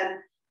breath in.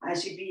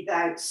 As you breathe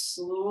out,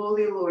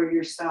 slowly lower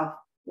yourself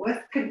with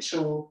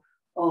control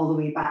all the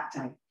way back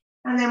down.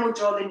 And then we'll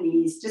draw the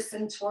knees just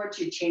in towards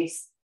your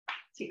chest.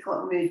 Take a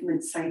little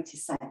movement side to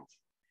side.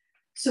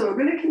 So we're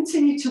going to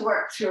continue to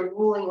work through a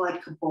rolling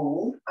like a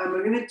ball. And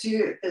we're going to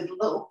do a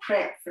little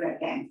prep for it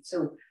again.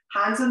 So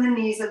hands on the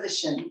knees of the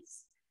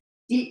shins.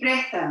 Deep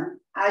breath in.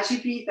 As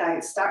you breathe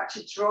out, start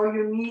to draw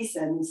your knees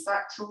in and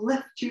start to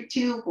lift your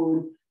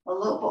tailbone a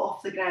little bit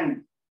off the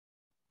ground.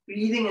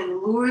 Breathing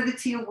in, lower the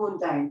tailbone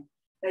down.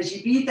 As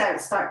you breathe out,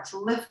 start to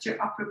lift your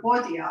upper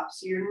body up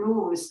so your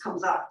nose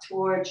comes up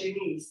towards your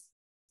knees.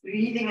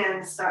 Breathing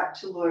in, start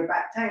to lower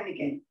back down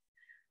again.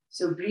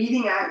 So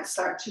breathing out,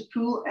 start to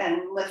pull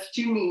in, lift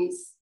your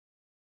knees.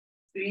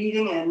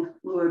 Breathing in,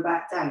 lower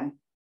back down.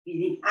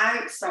 Breathing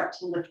out, start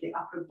to lift the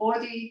upper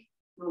body,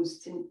 nose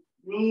to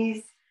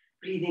knees.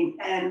 Breathing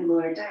in,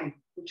 lower down.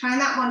 We'll try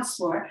that once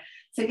more.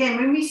 So again,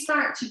 when we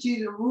start to do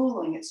the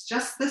rolling, it's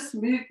just this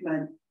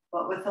movement,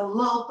 but with a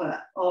little bit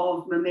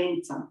of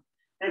momentum.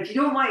 And if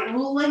you don't like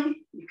rolling,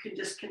 you can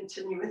just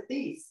continue with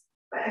these.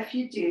 But if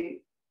you do,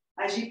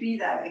 as you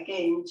breathe out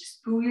again,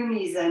 just pull your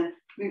knees in,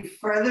 move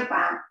further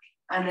back,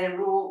 and then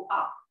roll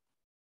up.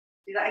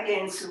 Do that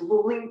again, so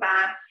rolling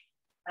back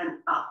and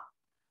up.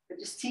 But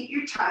just take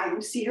your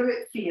time, see how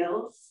it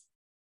feels.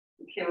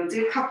 Okay, we'll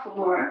do a couple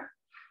more.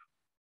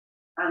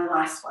 And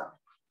last one.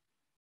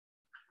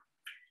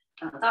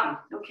 Well done.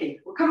 Okay,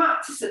 we'll come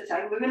up to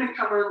sitting. We're going to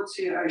come on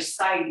to our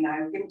side now.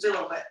 We're going to do a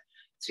little bit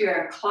through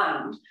our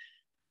clam.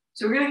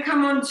 So we're going to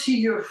come onto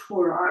your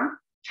forearm.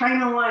 Try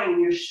and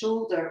align your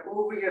shoulder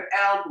over your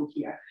elbow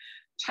here.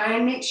 Try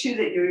and make sure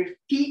that your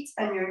feet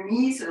and your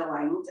knees are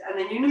aligned. And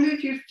then you're going to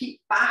move your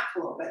feet back a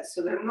little bit.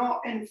 So they're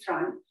not in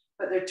front,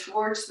 but they're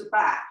towards the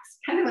back. It's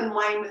kind of in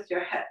line with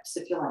your hips,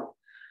 if you like.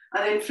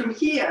 And then from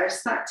here,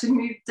 start to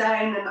move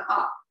down and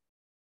up.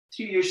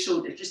 through your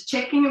shoulder. Just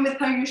checking in with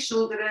how your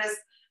shoulder is.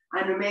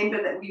 And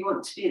remember that we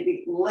want to be at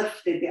the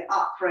lifted, the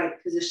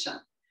upright position.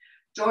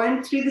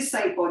 Drawing through the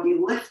side body,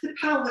 lift the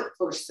pelvic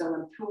floor still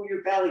and pull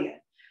your belly in.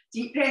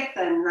 Deep breath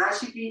in, and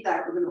as you breathe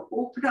out, we're going to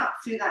open up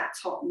through that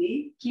top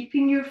knee,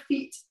 keeping your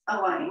feet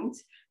aligned,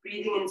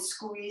 breathing in,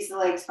 squeeze the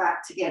legs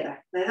back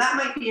together. Now that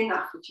might be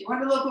enough. If you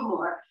want a little bit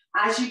more,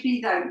 as you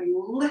breathe out,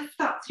 you lift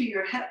up through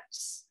your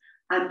hips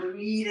and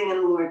breathing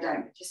and lower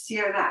down. Just see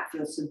how that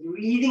feels. So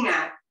breathing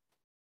out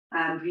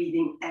and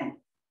breathing in.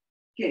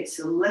 Good,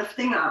 so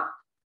lifting up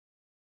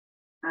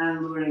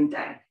and lowering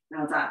down.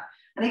 Well done.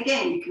 And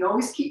again, you can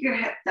always keep your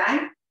hip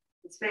down,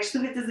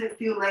 especially if it doesn't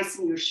feel nice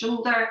in your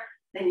shoulder,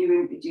 then you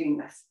won't be doing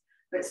this.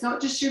 But it's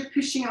not just you're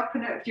pushing up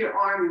and out of your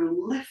arm,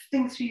 you're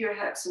lifting through your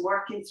hips and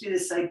working through the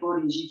side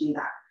body as you do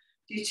that.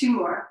 Do 2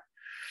 more.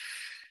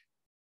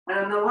 And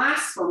on the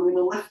last one, we're going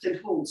to lift and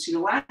hold. So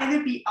you'll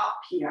either be up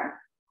here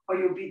or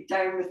you'll be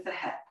down with the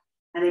hip.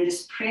 And then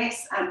just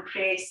press and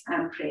press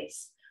and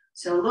press.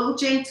 So a little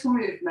gentle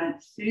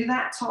movement through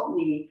that top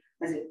knee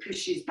as it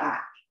pushes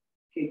back.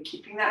 Good,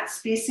 keeping that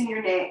space in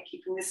your neck,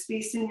 keeping the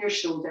space in your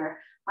shoulder.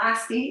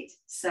 Last 8,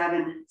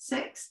 7,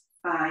 6,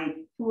 5,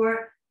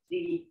 4,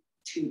 3,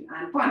 2,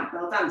 and 1.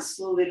 Well done.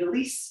 Slowly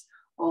release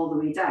all the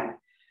way down.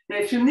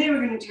 Now from there,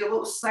 we're going to do a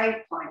little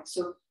side plank.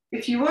 So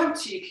if you want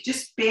to, you could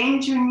just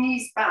bend your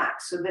knees back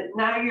so that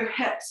now your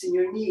hips and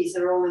your knees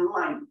are all in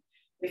line.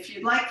 If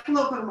you'd like a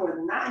little bit more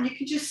than that, and you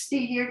can just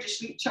stay here,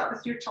 just reach up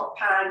with your top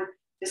hand,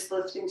 just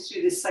lifting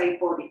through the side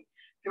body.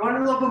 If you want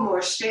a little bit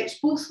more,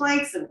 stretch both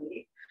legs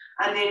away,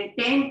 and then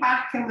bend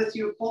back in with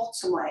your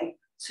bottom leg,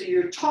 so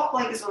your top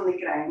leg is on the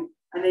ground,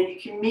 and then you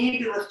can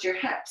maybe lift your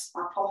hips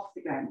up off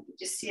the ground.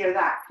 Just see how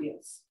that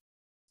feels.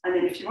 And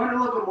then if you want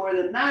a little bit more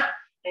than that,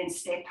 then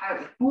step out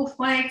with both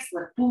legs,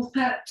 lift both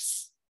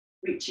hips,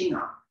 reaching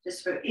up.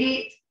 Just for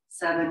 8,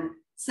 7,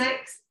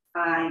 6,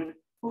 5,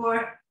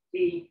 4,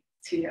 3,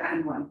 2,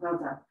 and 1. Well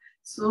done.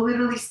 Slowly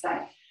release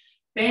down.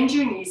 Bend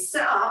your knees,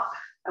 sit up,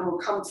 and we'll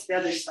come to the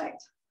other side.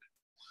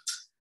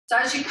 So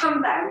as you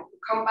come down,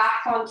 come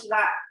back onto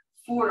that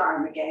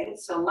forearm again.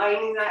 So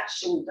lining that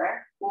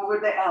shoulder over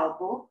the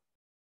elbow.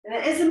 And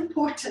it is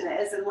important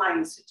it is in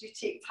line, so do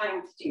take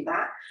time to do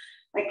that.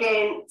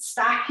 Again,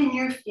 stacking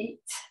your feet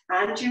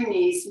and your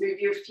knees, move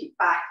your feet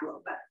back a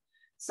little bit.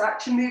 Start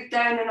to move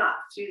down and up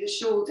through the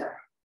shoulder.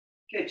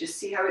 Good, just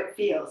see how it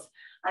feels.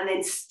 And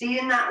then stay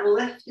in that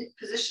lifted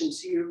position,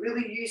 so you're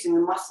really using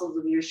the muscles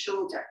of your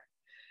shoulder.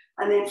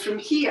 And then from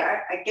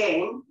here,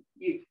 again,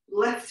 you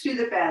lift through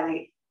the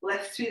belly,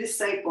 lift through the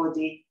side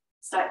body,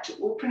 start to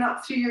open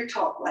up through your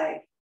top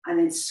leg, and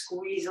then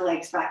squeeze the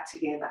legs back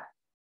together.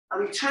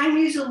 And we try and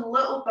use a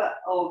little bit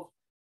of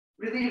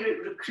really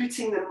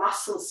recruiting the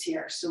muscles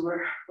here. So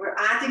we're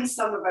adding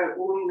some of our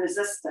own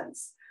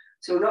resistance.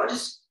 So we're not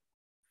just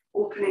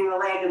opening the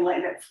leg and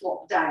letting it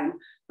flop down,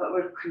 but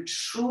we're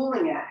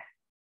controlling it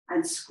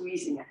and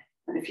squeezing it.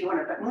 And if you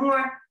want a bit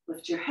more,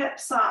 lift your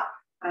hips up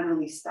and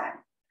release down.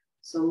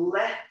 So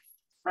lift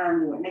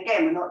and lower. And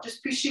again, we're not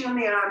just pushing on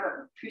the arm, but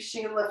we're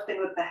pushing and lifting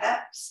with the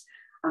hips,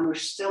 and we're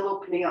still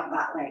opening up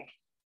that leg.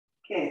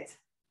 Good.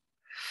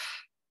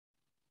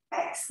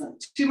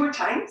 Excellent. 2 more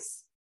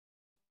times.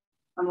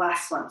 And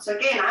last one. So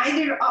again,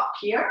 either up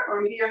here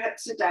or maybe your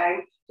hips are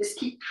down. Just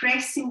keep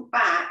pressing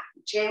back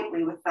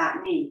gently with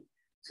that knee.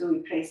 So we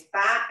press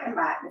back and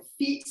back. The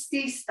feet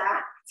stay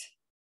stacked.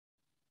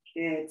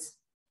 Good.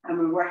 And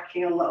we're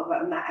working a little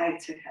bit on that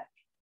outer hip.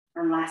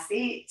 And last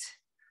 8.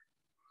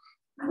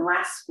 And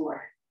last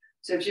 4.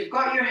 So if you've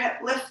got your hip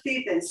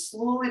lifted, then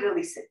slowly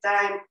release it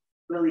down,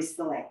 release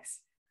the legs.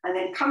 And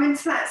then come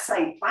into that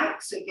side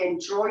plank. So again,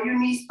 draw your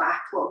knees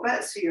back a little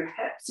bit so your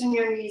hips and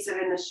your knees are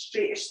in a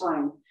straightish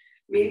line.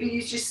 Maybe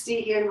you just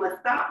stay here and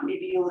lift up.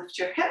 Maybe you lift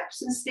your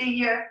hips and stay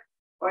here,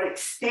 or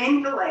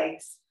extend the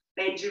legs,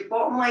 bend your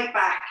bottom leg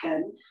back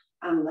in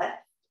and lift,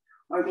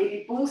 or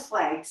maybe both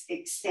legs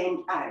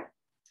extend out.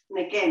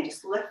 And again,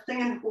 just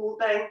lifting and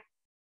holding.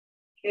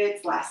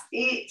 Good. Last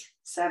 8,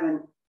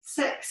 7,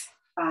 6,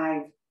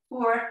 5,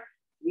 4,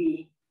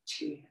 3,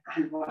 2,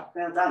 and 1.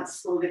 Well done.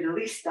 Slowly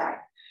release down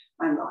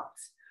and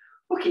relax.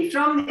 Okay,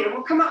 from there,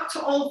 we'll come up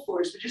to all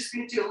fours. We're just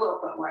going to do a little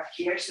bit of work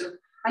here. So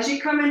as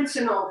you come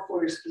into an all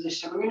fours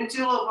position, we're going to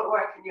do a little bit of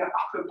work in your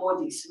upper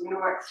body. So we're going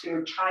to work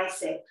through a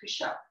tricep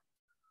push-up.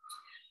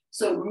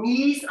 So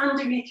knees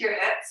underneath your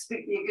hips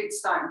would be a good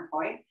starting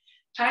point.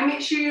 Try and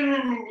make sure you're in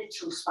a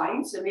neutral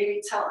spine. So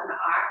maybe tilt an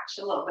arch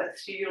a little bit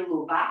through your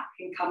low back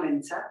and come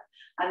into it.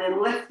 And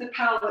then lift the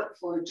pelvic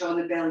floor, draw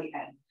the belly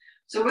in.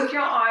 So with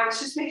your arms,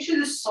 just make sure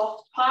the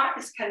soft part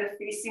is kind of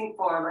facing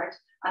forward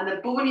and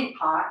the bony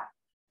part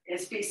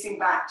is facing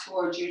back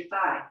towards your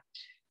thigh.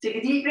 Take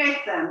a deep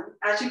breath in.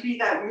 As you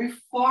breathe out, move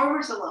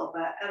forwards a little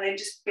bit and then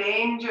just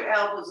bend your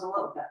elbows a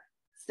little bit.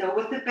 Still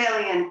with the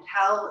belly in,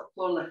 pelvic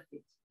floor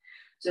lifted.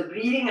 So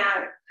breathing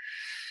out,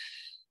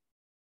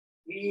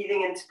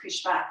 breathing in to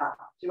push back up.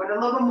 Do you want a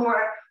little bit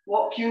more?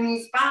 Walk your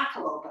knees back a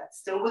little bit.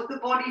 Still with the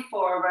body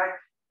forward,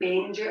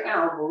 bend your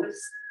elbows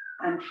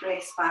and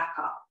press back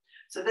up.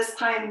 So this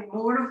time,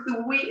 more of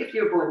the weight of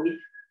your body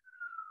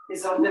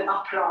is on the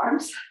upper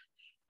arms.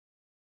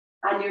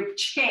 And your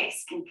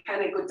chest can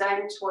kind of go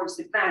down towards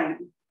the ground,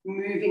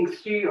 moving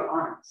through your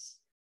arms.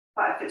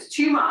 But if it's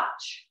too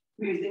much,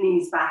 move the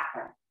knees back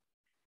in.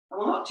 I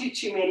will not do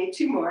too many,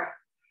 2 more.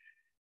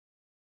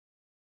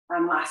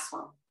 And last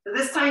one. So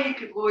this time you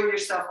could lower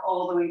yourself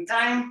all the way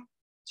down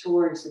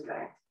towards the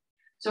ground.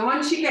 So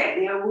once you get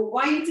there, we'll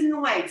widen the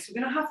legs.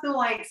 We're going to have the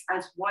legs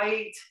as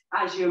wide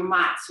as your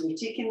mat. So we're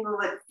taking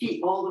the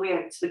feet all the way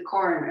out to the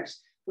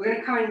corners. We're going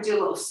to come and do a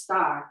little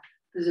star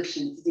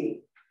position today.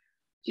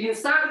 So you can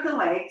start with the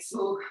legs.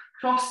 So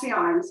cross the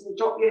arms and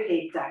drop your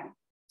head down.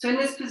 So in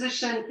this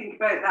position, think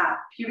about that.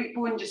 Pubic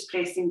bone just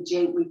pressing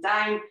gently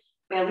down,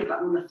 belly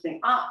button lifting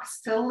up,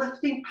 still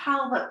lifting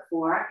pelvic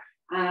floor,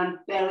 and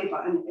belly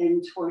button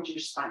in towards your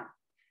spine.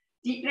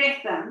 Deep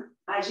breath in.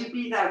 As you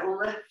breathe out,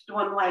 lift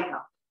one leg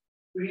up.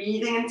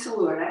 Breathing in to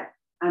lower it,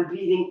 and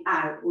breathing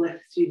out,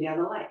 lift through the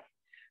other leg.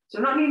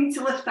 So not needing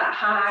to lift that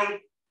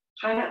high.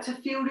 Try not to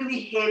feel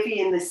really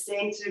heavy in the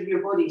center of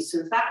your body.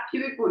 So if that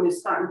pubic bone is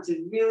starting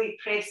to really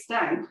press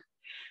down,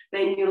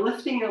 then you're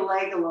lifting your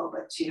leg a little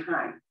bit too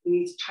high. You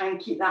need to try and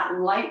keep that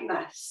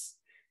lightness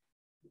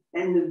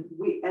in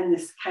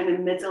this kind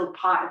of middle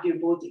part of your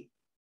body.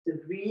 So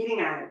breathing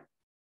out,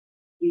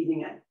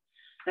 breathing in.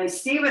 Now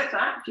stay with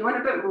that. If you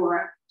want a bit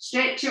more,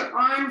 stretch your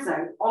arms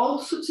out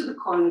also to the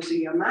corners of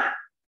your mat.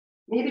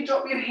 Maybe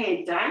drop your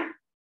head down,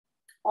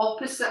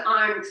 opposite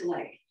arm to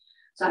leg.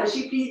 So as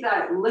you breathe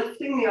out,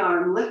 lifting the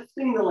arm,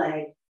 lifting the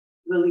leg,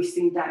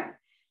 releasing down.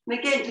 And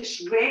again,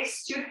 just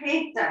rest your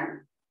head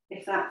down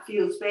if that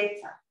feels better.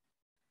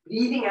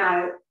 Breathing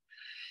out,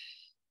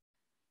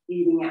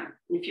 breathing out.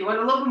 And if you want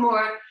a little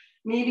more,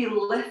 maybe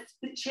lift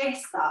the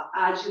chest up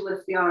as you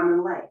lift the arm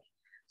and leg.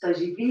 So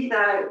as you breathe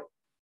out,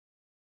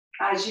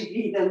 as you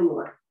breathe in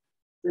more.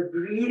 So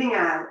breathing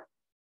out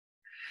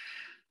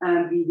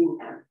and breathing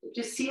in.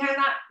 Just see how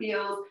that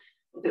feels.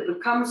 If it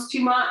becomes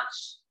too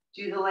much,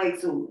 do the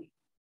legs only.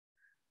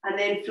 And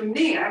then from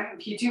there,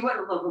 if you do want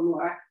a little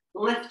more,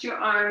 lift your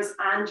arms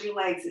and your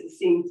legs at the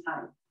same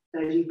time.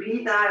 So as you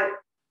breathe out,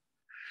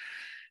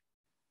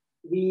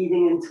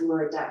 breathing in to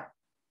lower down.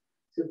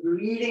 So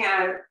breathing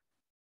out,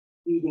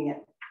 breathing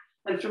in.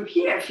 And from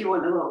here, if you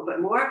want a little bit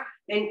more,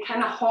 then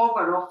kind of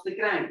hover off the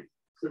ground.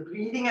 So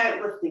breathing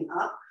out, lifting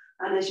up.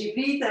 And as you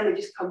breathe in, we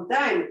just come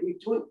down, but you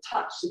don't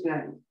touch the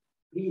ground.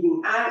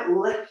 Breathing out,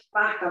 lift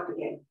back up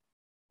again.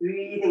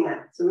 Breathing in.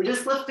 So we're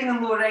just lifting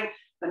and lowering,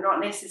 but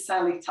not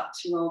necessarily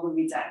touching all the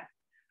way down.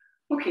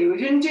 Okay, we're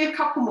going to do a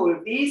couple more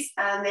of these.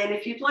 And then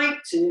if you'd like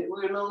to,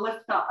 we're going to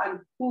lift up and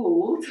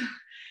hold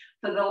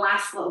for the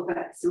last little bit.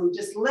 So we'll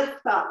just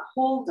lift up,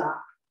 hold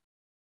up.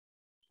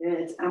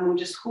 Good. And we'll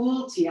just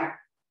hold here.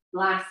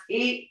 Last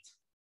 8,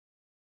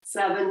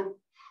 7,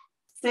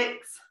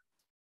 6,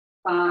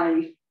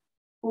 5,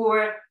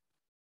 4,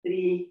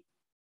 3,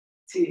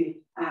 2,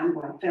 and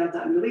 1. Well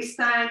done. Release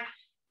down.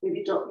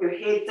 Maybe drop your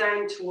head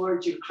down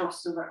towards your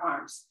crossover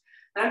arms.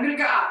 Now I'm going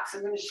to go up, so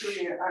I'm going to show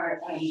you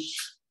our,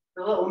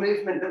 the little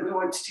movement that we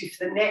want to do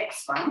for the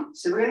next one.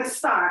 So we're going to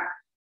start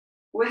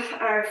with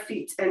our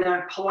feet in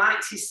our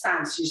Pilates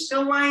stance. You're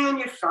still lying on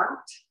your front,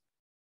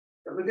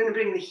 but we're going to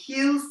bring the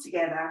heels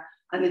together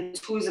and the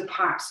toes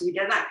apart. So we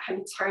get that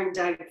kind of turned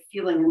out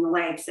feeling in the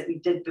legs that we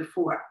did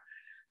before.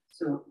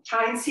 So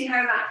try and see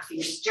how that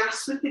feels,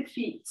 just with the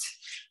feet,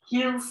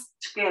 heels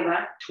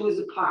together, toes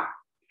apart.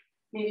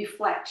 Maybe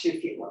flex your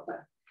feet a little bit.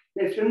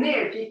 Now from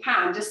there, if you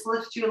can, just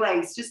lift your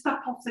legs just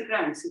up off the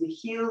ground so the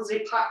heels are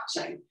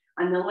touching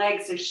and the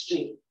legs are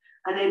straight.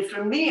 And then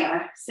from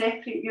there,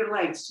 separate your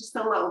legs just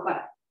a little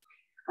bit.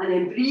 And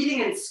then breathing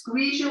in,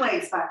 squeeze your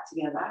legs back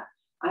together,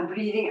 and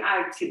breathing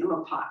out, take them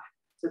apart.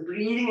 So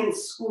breathing in,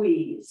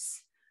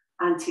 squeeze,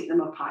 and take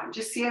them apart.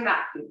 Just see how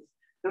that feels.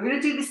 We're going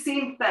to do the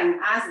same thing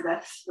as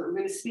this, but we're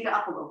going to speed it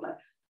up a little bit.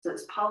 So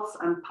it's pulse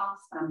and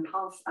pulse and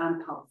pulse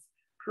and pulse.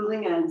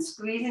 Pulling in,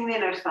 squeezing the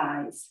inner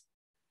thighs.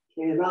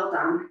 Okay, well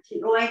done.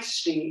 Keep the legs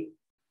straight.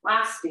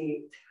 Last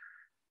 8.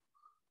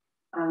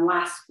 And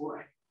last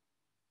 4.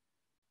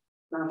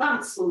 Well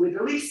done. Slowly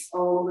release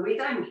all the way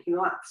down. You can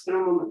relax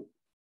for a moment.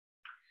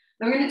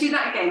 Now we're going to do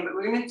that again, but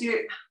we're going to do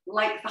it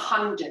like the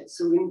 100.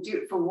 So we're going to do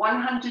it for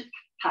 100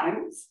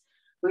 counts.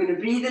 We're going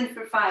to breathe in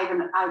for 5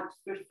 and out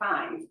for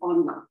 5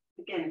 on them.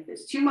 Again, if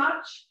it's too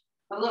much,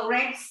 have a little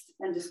rest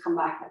and just come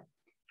back in.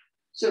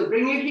 So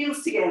bring your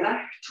heels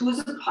together, toes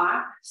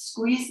apart,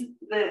 squeeze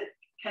the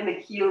kind of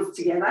heels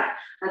together,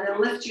 and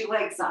then lift your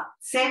legs up.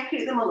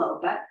 Separate them a little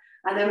bit,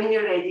 and then when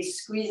you're ready,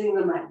 squeezing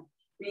them in.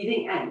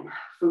 Breathing in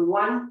for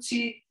 1,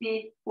 2,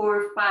 3,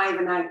 4, 5,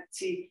 and out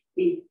 2,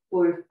 3,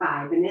 4,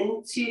 5, and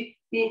in 2,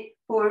 3,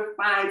 4,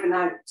 5, and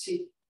out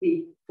 2,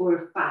 3,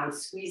 4, 5.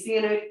 Squeeze the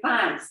inner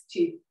thighs.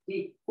 2,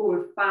 3,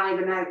 4, 5,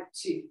 and out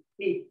 2,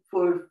 3,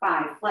 4,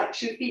 5.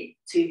 Flex your feet.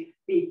 2,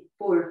 3,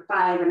 4,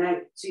 5, and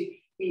out 2,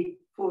 3,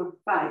 4,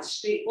 5.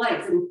 Straight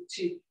legs. And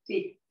 2,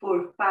 3,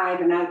 4,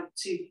 5, and out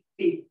 2,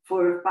 3,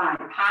 4, 5.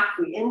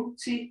 Halfway in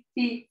 2,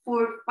 3,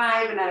 4,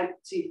 5, and out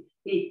 2,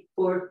 3,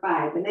 4,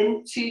 5. And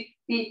in 2,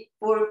 3,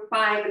 4,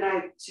 5, and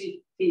out 2,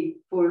 3,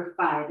 4,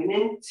 5, and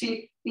in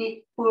 2,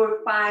 3, 4,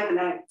 5, and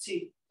out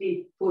 2,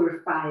 3,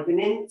 4, 5, and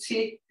in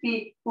 2,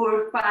 3,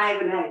 4,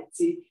 5, and out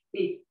 2,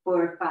 3,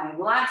 4, 5.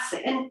 Last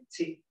it in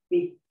 2,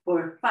 3,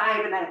 4,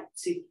 5, and out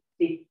 2,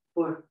 3,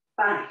 4,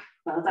 5.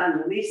 Well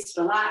done. Release,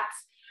 relax.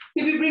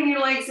 Maybe bring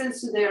your legs in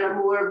so they're a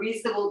more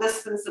reasonable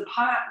distance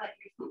apart, let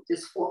your feet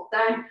just flop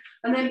down,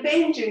 and then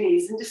bend your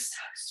knees and just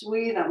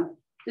sway them,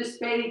 just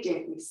very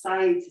gently,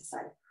 side to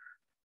side.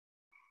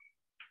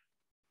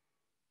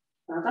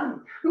 Well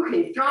done.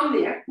 Okay, from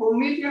there, we'll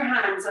move your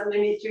hands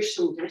underneath your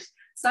shoulders.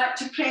 Start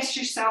to press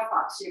yourself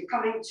up, so you're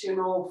coming to an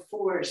all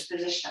fours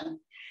position.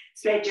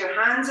 Spread your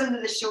hands under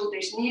the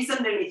shoulders, knees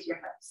underneath your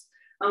hips.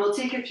 And we'll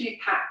take a few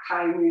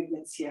cat-cow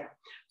movements here.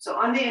 So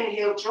on the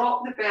inhale,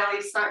 drop the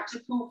belly, start to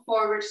pull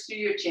forwards through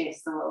your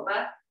chest a little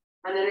bit.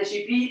 And then as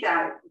you breathe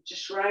out,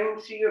 just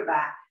round through your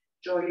back,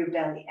 draw your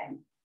belly in.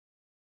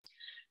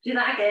 Do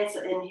that again, so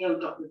inhale,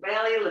 drop the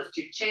belly, lift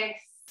your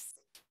chest.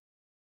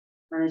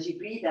 And as you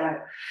breathe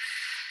out,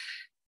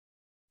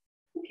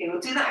 okay,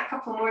 we'll do that a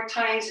couple more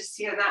times, just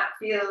see how that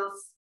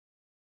feels.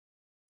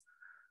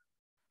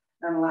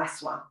 And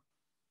last one.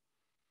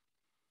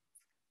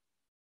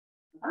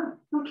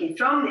 Okay,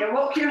 from there,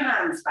 walk your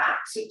hands back,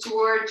 so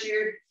towards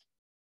your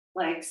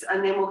legs,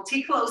 and then we'll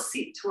take a little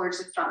seat towards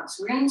the front.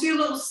 So we're going to do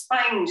a little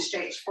spine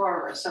stretch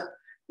forward. So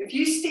if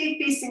you stay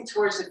facing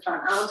towards the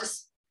front, I'll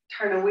just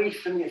turn away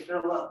from you for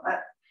a little bit.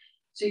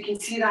 So you can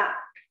see that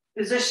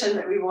position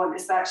that we want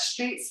is that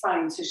straight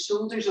spine, so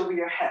shoulders over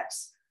your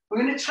hips.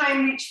 We're going to try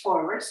and reach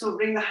forward, so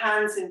bring the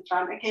hands in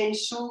front. Again,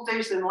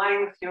 shoulders in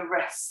line with your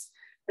wrists.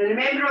 And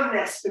remember on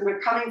this, when we're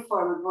coming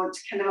forward, we want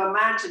to kind of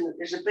imagine that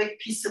there's a big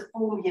piece of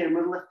foam here and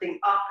we're lifting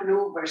up and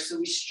over, so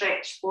we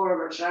stretch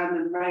forwards, round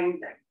and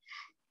round them.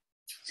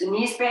 So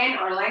knees bent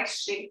or legs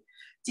straight.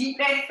 Deep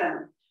breath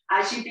in.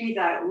 As you breathe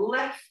out,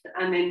 lift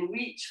and then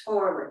reach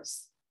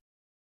forwards.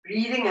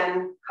 Breathing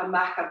in, come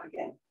back up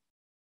again.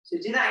 So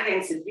do that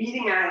again. So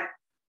breathing out,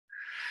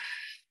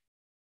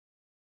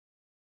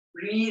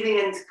 breathing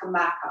in to come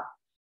back up.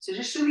 So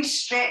just really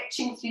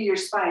stretching through your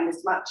spine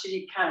as much as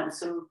you can.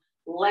 So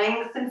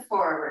lengthen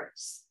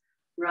forwards,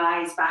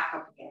 rise back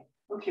up again.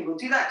 Okay, we'll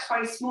do that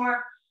twice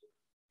more.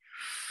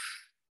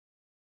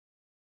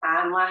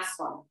 And last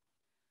one.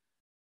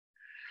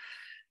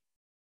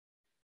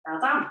 Well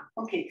done.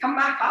 Okay, come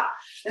back up.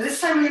 And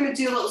this time we're going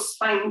to do a little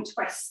spine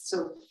twist.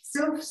 So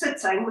still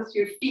sitting with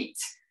your feet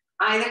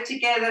either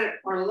together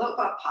or a little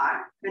bit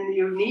apart, and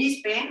your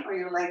knees bent or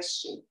your legs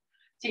straight.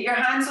 Take your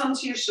hands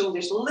onto your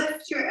shoulders,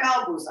 lift your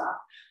elbows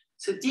up.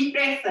 So deep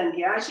breath in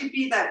here. As you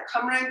breathe out,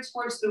 come around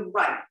towards the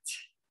right.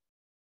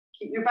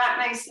 Keep your back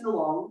nice and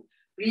long,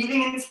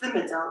 breathing into the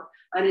middle.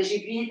 And as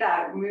you breathe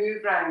out,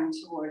 move round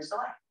towards the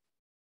left.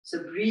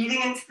 So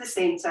breathing into the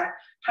center.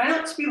 Try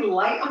not to be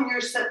light on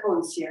your sit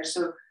bones here.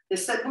 So the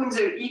sit bones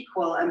are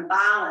equal and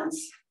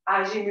balanced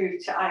as you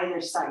move to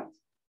either side.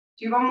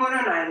 Do one more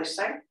on either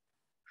side.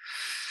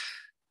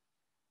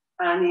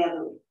 And the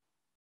other way.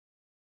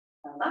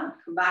 Well done.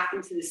 Come back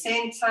into the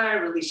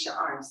center, release your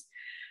arms.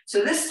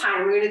 So this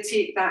time we're going to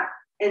take that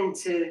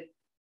into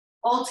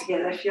all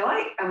together, if you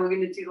like, and we're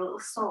going to do a little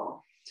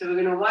song. So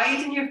we're going to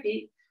widen your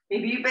feet.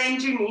 Maybe you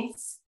bend your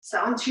knees, sit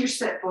onto your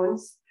sit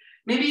bones.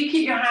 Maybe you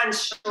keep your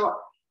hands short,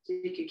 so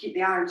you could keep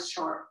the arms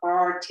short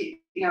or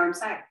take the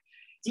arms out.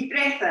 Deep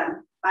breath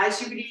in.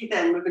 As you breathe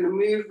in, we're going to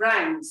move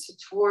round so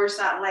towards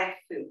that left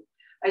foot.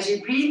 As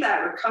you breathe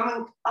out, we're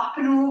coming up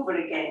and over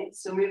again,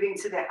 so moving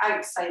to the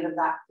outside of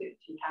that foot if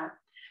you can.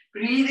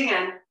 Breathing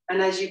in,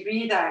 and as you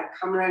breathe out,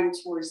 come round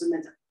towards the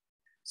middle.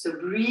 So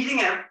breathing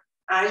in,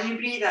 as you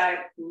breathe out,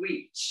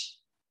 reach.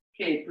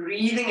 Okay,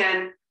 breathing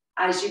in,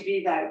 as you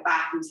breathe out,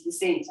 back into the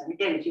center. And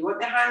again, if you want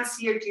the hands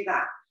here, do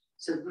that.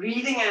 So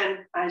breathing in,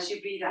 as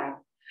you breathe out.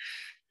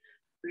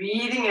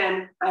 Breathing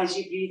in, as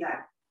you breathe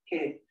out.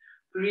 Okay,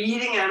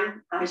 breathing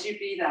in, as you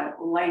breathe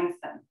out,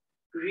 lengthen.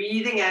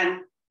 Breathing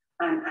in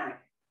and out.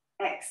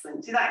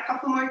 Excellent. Do that a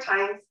couple more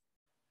times.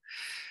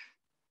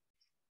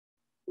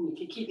 And you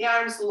can keep the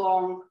arms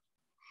long,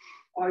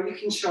 or you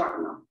can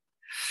shorten them.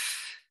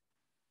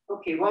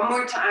 Okay, one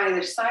more to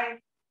either side.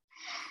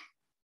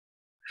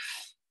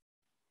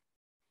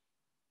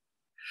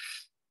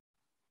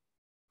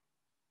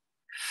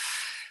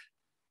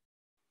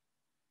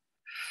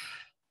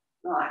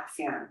 Relax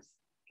the arms.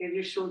 Give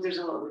your shoulders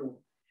a little room.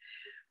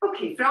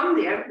 Okay,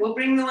 from there, we'll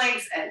bring the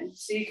legs in.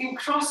 So you can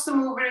cross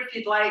them over if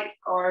you'd like,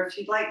 or if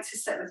you'd like to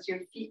sit with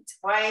your feet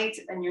wide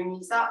and your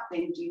knees up,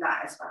 then do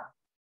that as well.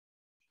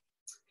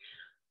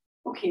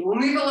 Okay, we'll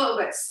move a little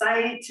bit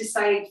side to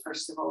side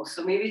first of all.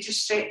 So maybe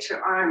just stretch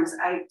your arms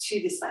out to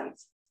the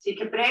sides.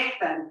 Take a breath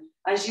in.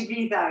 As you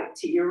breathe out,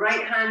 take your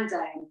right hand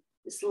down,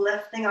 just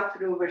lifting up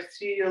and over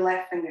through your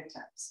left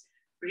fingertips.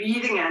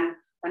 Breathing in,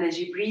 and as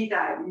you breathe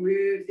out,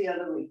 move the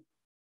other way.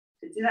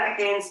 So do that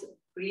again, so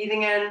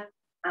breathing in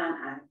and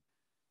out.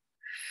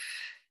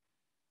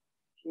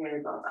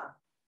 Very well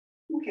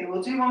done. Okay,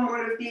 we'll do one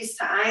more of these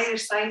to either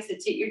side, so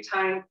take your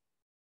time.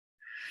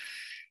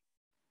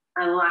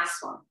 And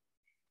last one.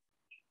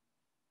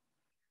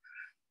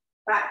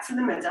 back to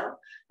the middle.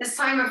 This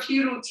time a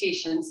few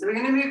rotations. So we're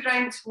going to move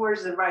round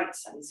towards the right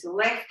side. So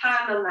left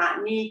hand on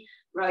that knee,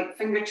 right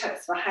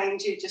fingertips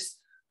behind you. Just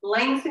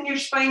lengthen your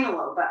spine a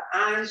little bit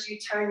as you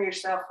turn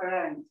yourself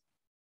around.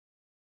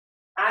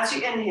 As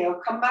you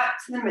inhale, come back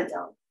to the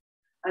middle.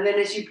 And then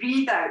as you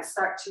breathe out,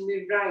 start to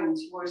move round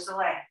towards the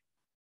left.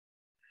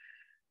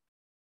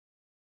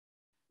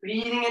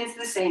 Breathing into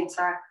the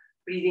center,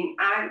 breathing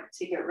out,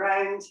 take it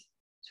round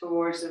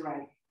towards the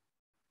right.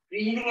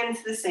 Breathing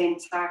into the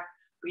center,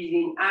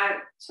 breathing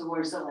out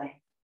towards the left.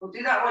 We'll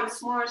do that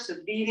once more, so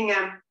breathing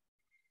in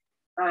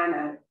and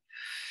out.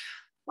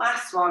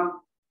 Last one.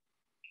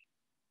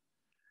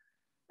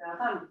 Well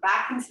done.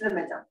 Back into the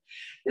middle.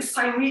 This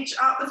time, reach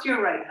up with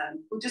your right hand.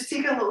 We'll just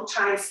take a little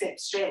tricep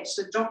stretch.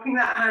 So dropping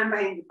that hand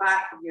behind the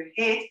back of your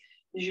head,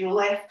 use your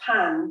left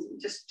hand,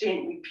 just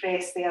gently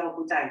press the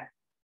elbow down.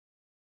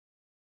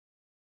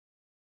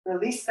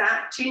 Release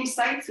that, change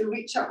sides, so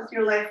reach up with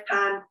your left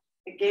hand.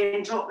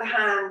 Again, drop the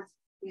hand,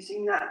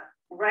 using that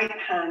right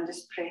hand,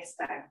 just press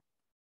down.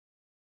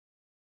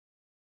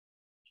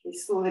 Okay,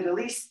 slowly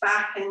release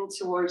back in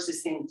towards the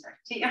center.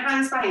 Take your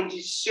hands behind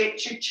you,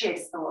 stretch your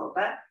chest a little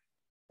bit.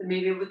 So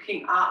maybe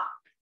looking up,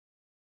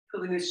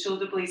 pulling the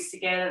shoulder blades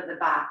together at the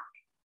back.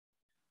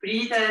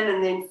 Breathe in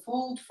and then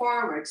fold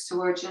forwards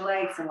towards your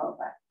legs a little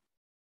bit.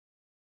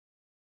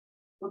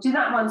 We'll do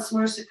that once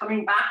more. So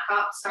coming back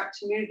up, start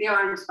to move the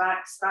arms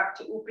back, start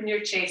to open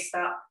your chest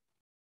up,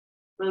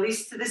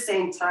 release to the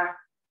center,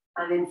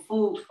 and then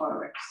fold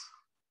forwards.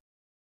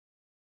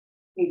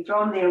 And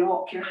from there,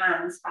 walk your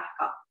hands back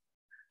up.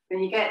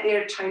 When you get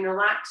there, try and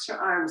relax your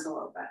arms a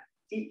little bit.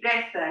 Deep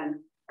breath in,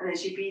 and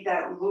as you breathe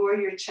out, lower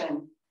your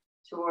chin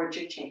towards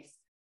your chest.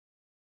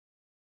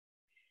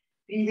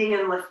 Breathing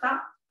in, lift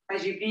up.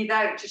 As you breathe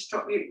out, just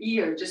drop your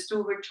ear just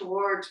over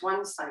towards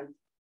one side.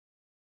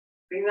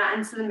 Bring that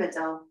into the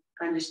middle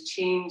and just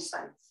change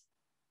sides.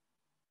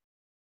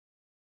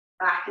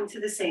 Back into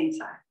the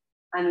center.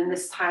 And then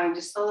this time,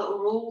 just a little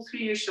roll through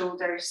your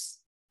shoulders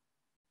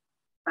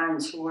and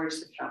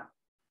towards the front.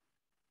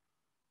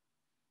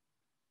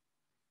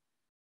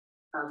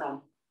 Well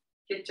done.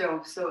 Good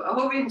job. So I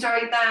hope you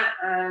enjoyed that,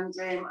 and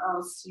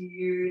I'll see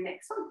you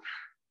next month.